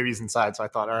got 2 babies inside. So I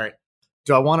thought, all right,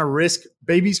 do I want to risk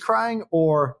babies crying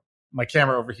or my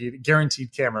camera overheat?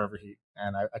 Guaranteed camera overheat.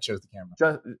 And I chose the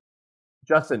camera.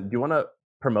 Justin, do you want to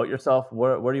promote yourself?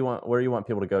 Where do you want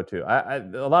people to go to?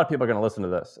 A lot of people are going to listen to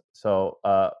this. So,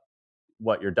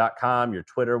 your .com, your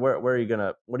Twitter, what are you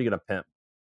gonna pimp?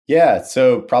 Yeah,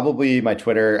 so probably my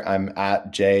Twitter, I'm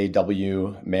at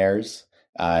JW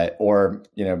or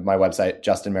my website,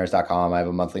 justinmares.com. I have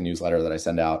a monthly newsletter that I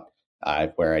send out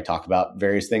where I talk about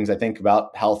various things I think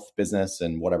about health, business,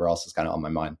 and whatever else is kind of on my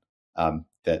mind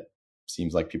that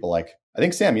seems like people like. I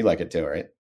think, Sam, you like it too, right?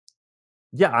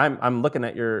 Yeah, I'm looking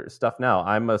at your stuff now.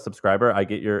 I'm a subscriber. I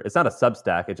get it's not a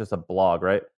Substack, it's just a blog,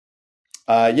 right?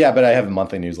 Yeah, but I have a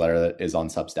monthly newsletter that is on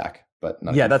Substack. But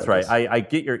yeah, that's right. I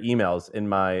get your emails in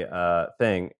my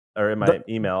thing or in my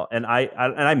email, and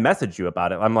I message you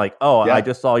about it. I'm like, I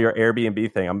just saw your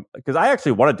Airbnb thing. Because I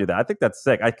actually want to do that. I think that's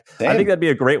sick. I think that'd be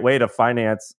a great way to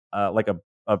finance like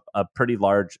a pretty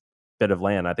large bit of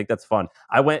land. I think that's fun.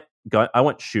 I went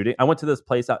shooting. I went to this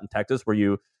place out in Texas where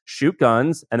you shoot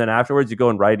guns and then afterwards you go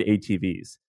and ride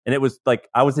ATVs. And it was like,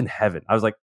 I was in heaven. I was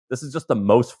like, this is just the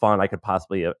most fun I could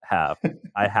possibly have.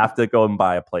 I have to go and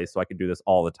buy a place so I can do this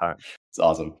all the time. It's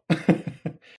awesome. What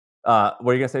are you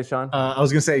going to say, Sean? I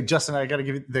was going to say, Justin, I got to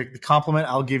give you the compliment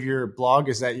I'll give your blog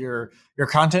is that your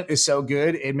content is so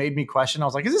good. It made me question. I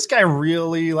was like, is this guy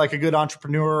really like a good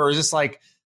entrepreneur? Or is this like,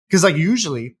 because like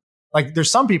usually like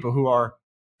there's some people who are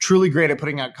truly great at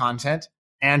putting out content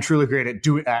and truly great at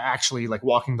doing actually like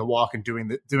walking the walk and doing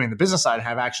the business side and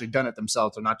have actually done it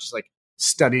themselves. They're not just like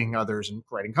studying others and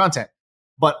writing content.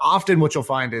 But often what you'll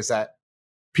find is that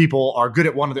people are good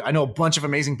at I know a bunch of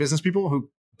amazing business people who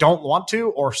don't want to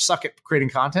or suck at creating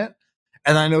content.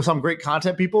 And I know some great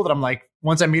content people that I'm like,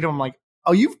 once I meet them, I'm like,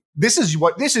 oh, this is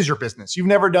your business. You've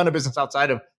never done a business outside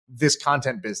of this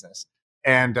content business.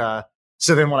 And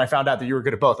so then when I found out that you were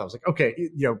good at both, I was like, okay,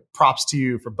 props to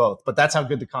you for both. But that's how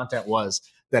good the content was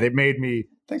that it made me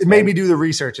me do the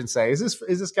research and say, is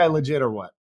this guy legit or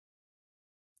what?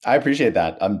 I appreciate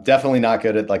that. I'm definitely not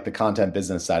good at like the content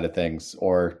business side of things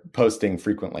or posting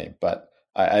frequently, but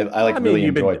I really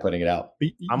enjoy putting it out.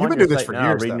 You've been doing this for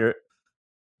years.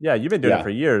 You've been doing it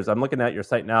for years. I'm looking at your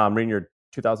site now. I'm reading your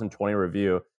 2020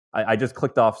 review. I just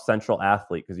clicked off Central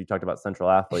Athlete because you talked about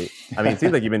Central Athlete. I mean, it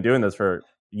seems like you've been doing this for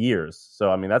years. So,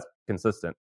 I mean, that's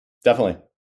consistent. Definitely.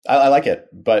 I like it,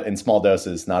 but in small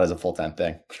doses, not as a full-time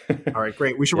thing. All right,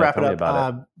 great. We should wrap it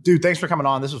up. Dude, thanks for coming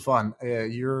on. This was fun.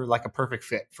 You're like a perfect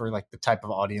fit for like the type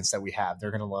of audience that we have. They're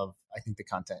going to love, I think, the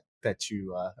content that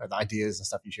you, or the ideas and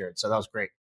stuff you shared. So that was great.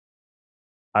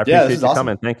 I appreciate you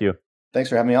coming. Thank you.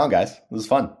 Thanks for having me on, guys. It was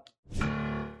fun.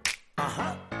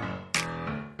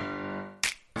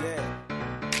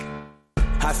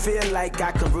 I feel like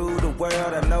I can rule the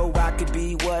world. I know I could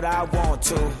be what I want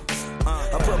to.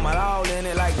 I put my all in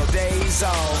it like no days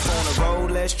off. On the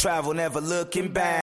road, let's travel, never looking back.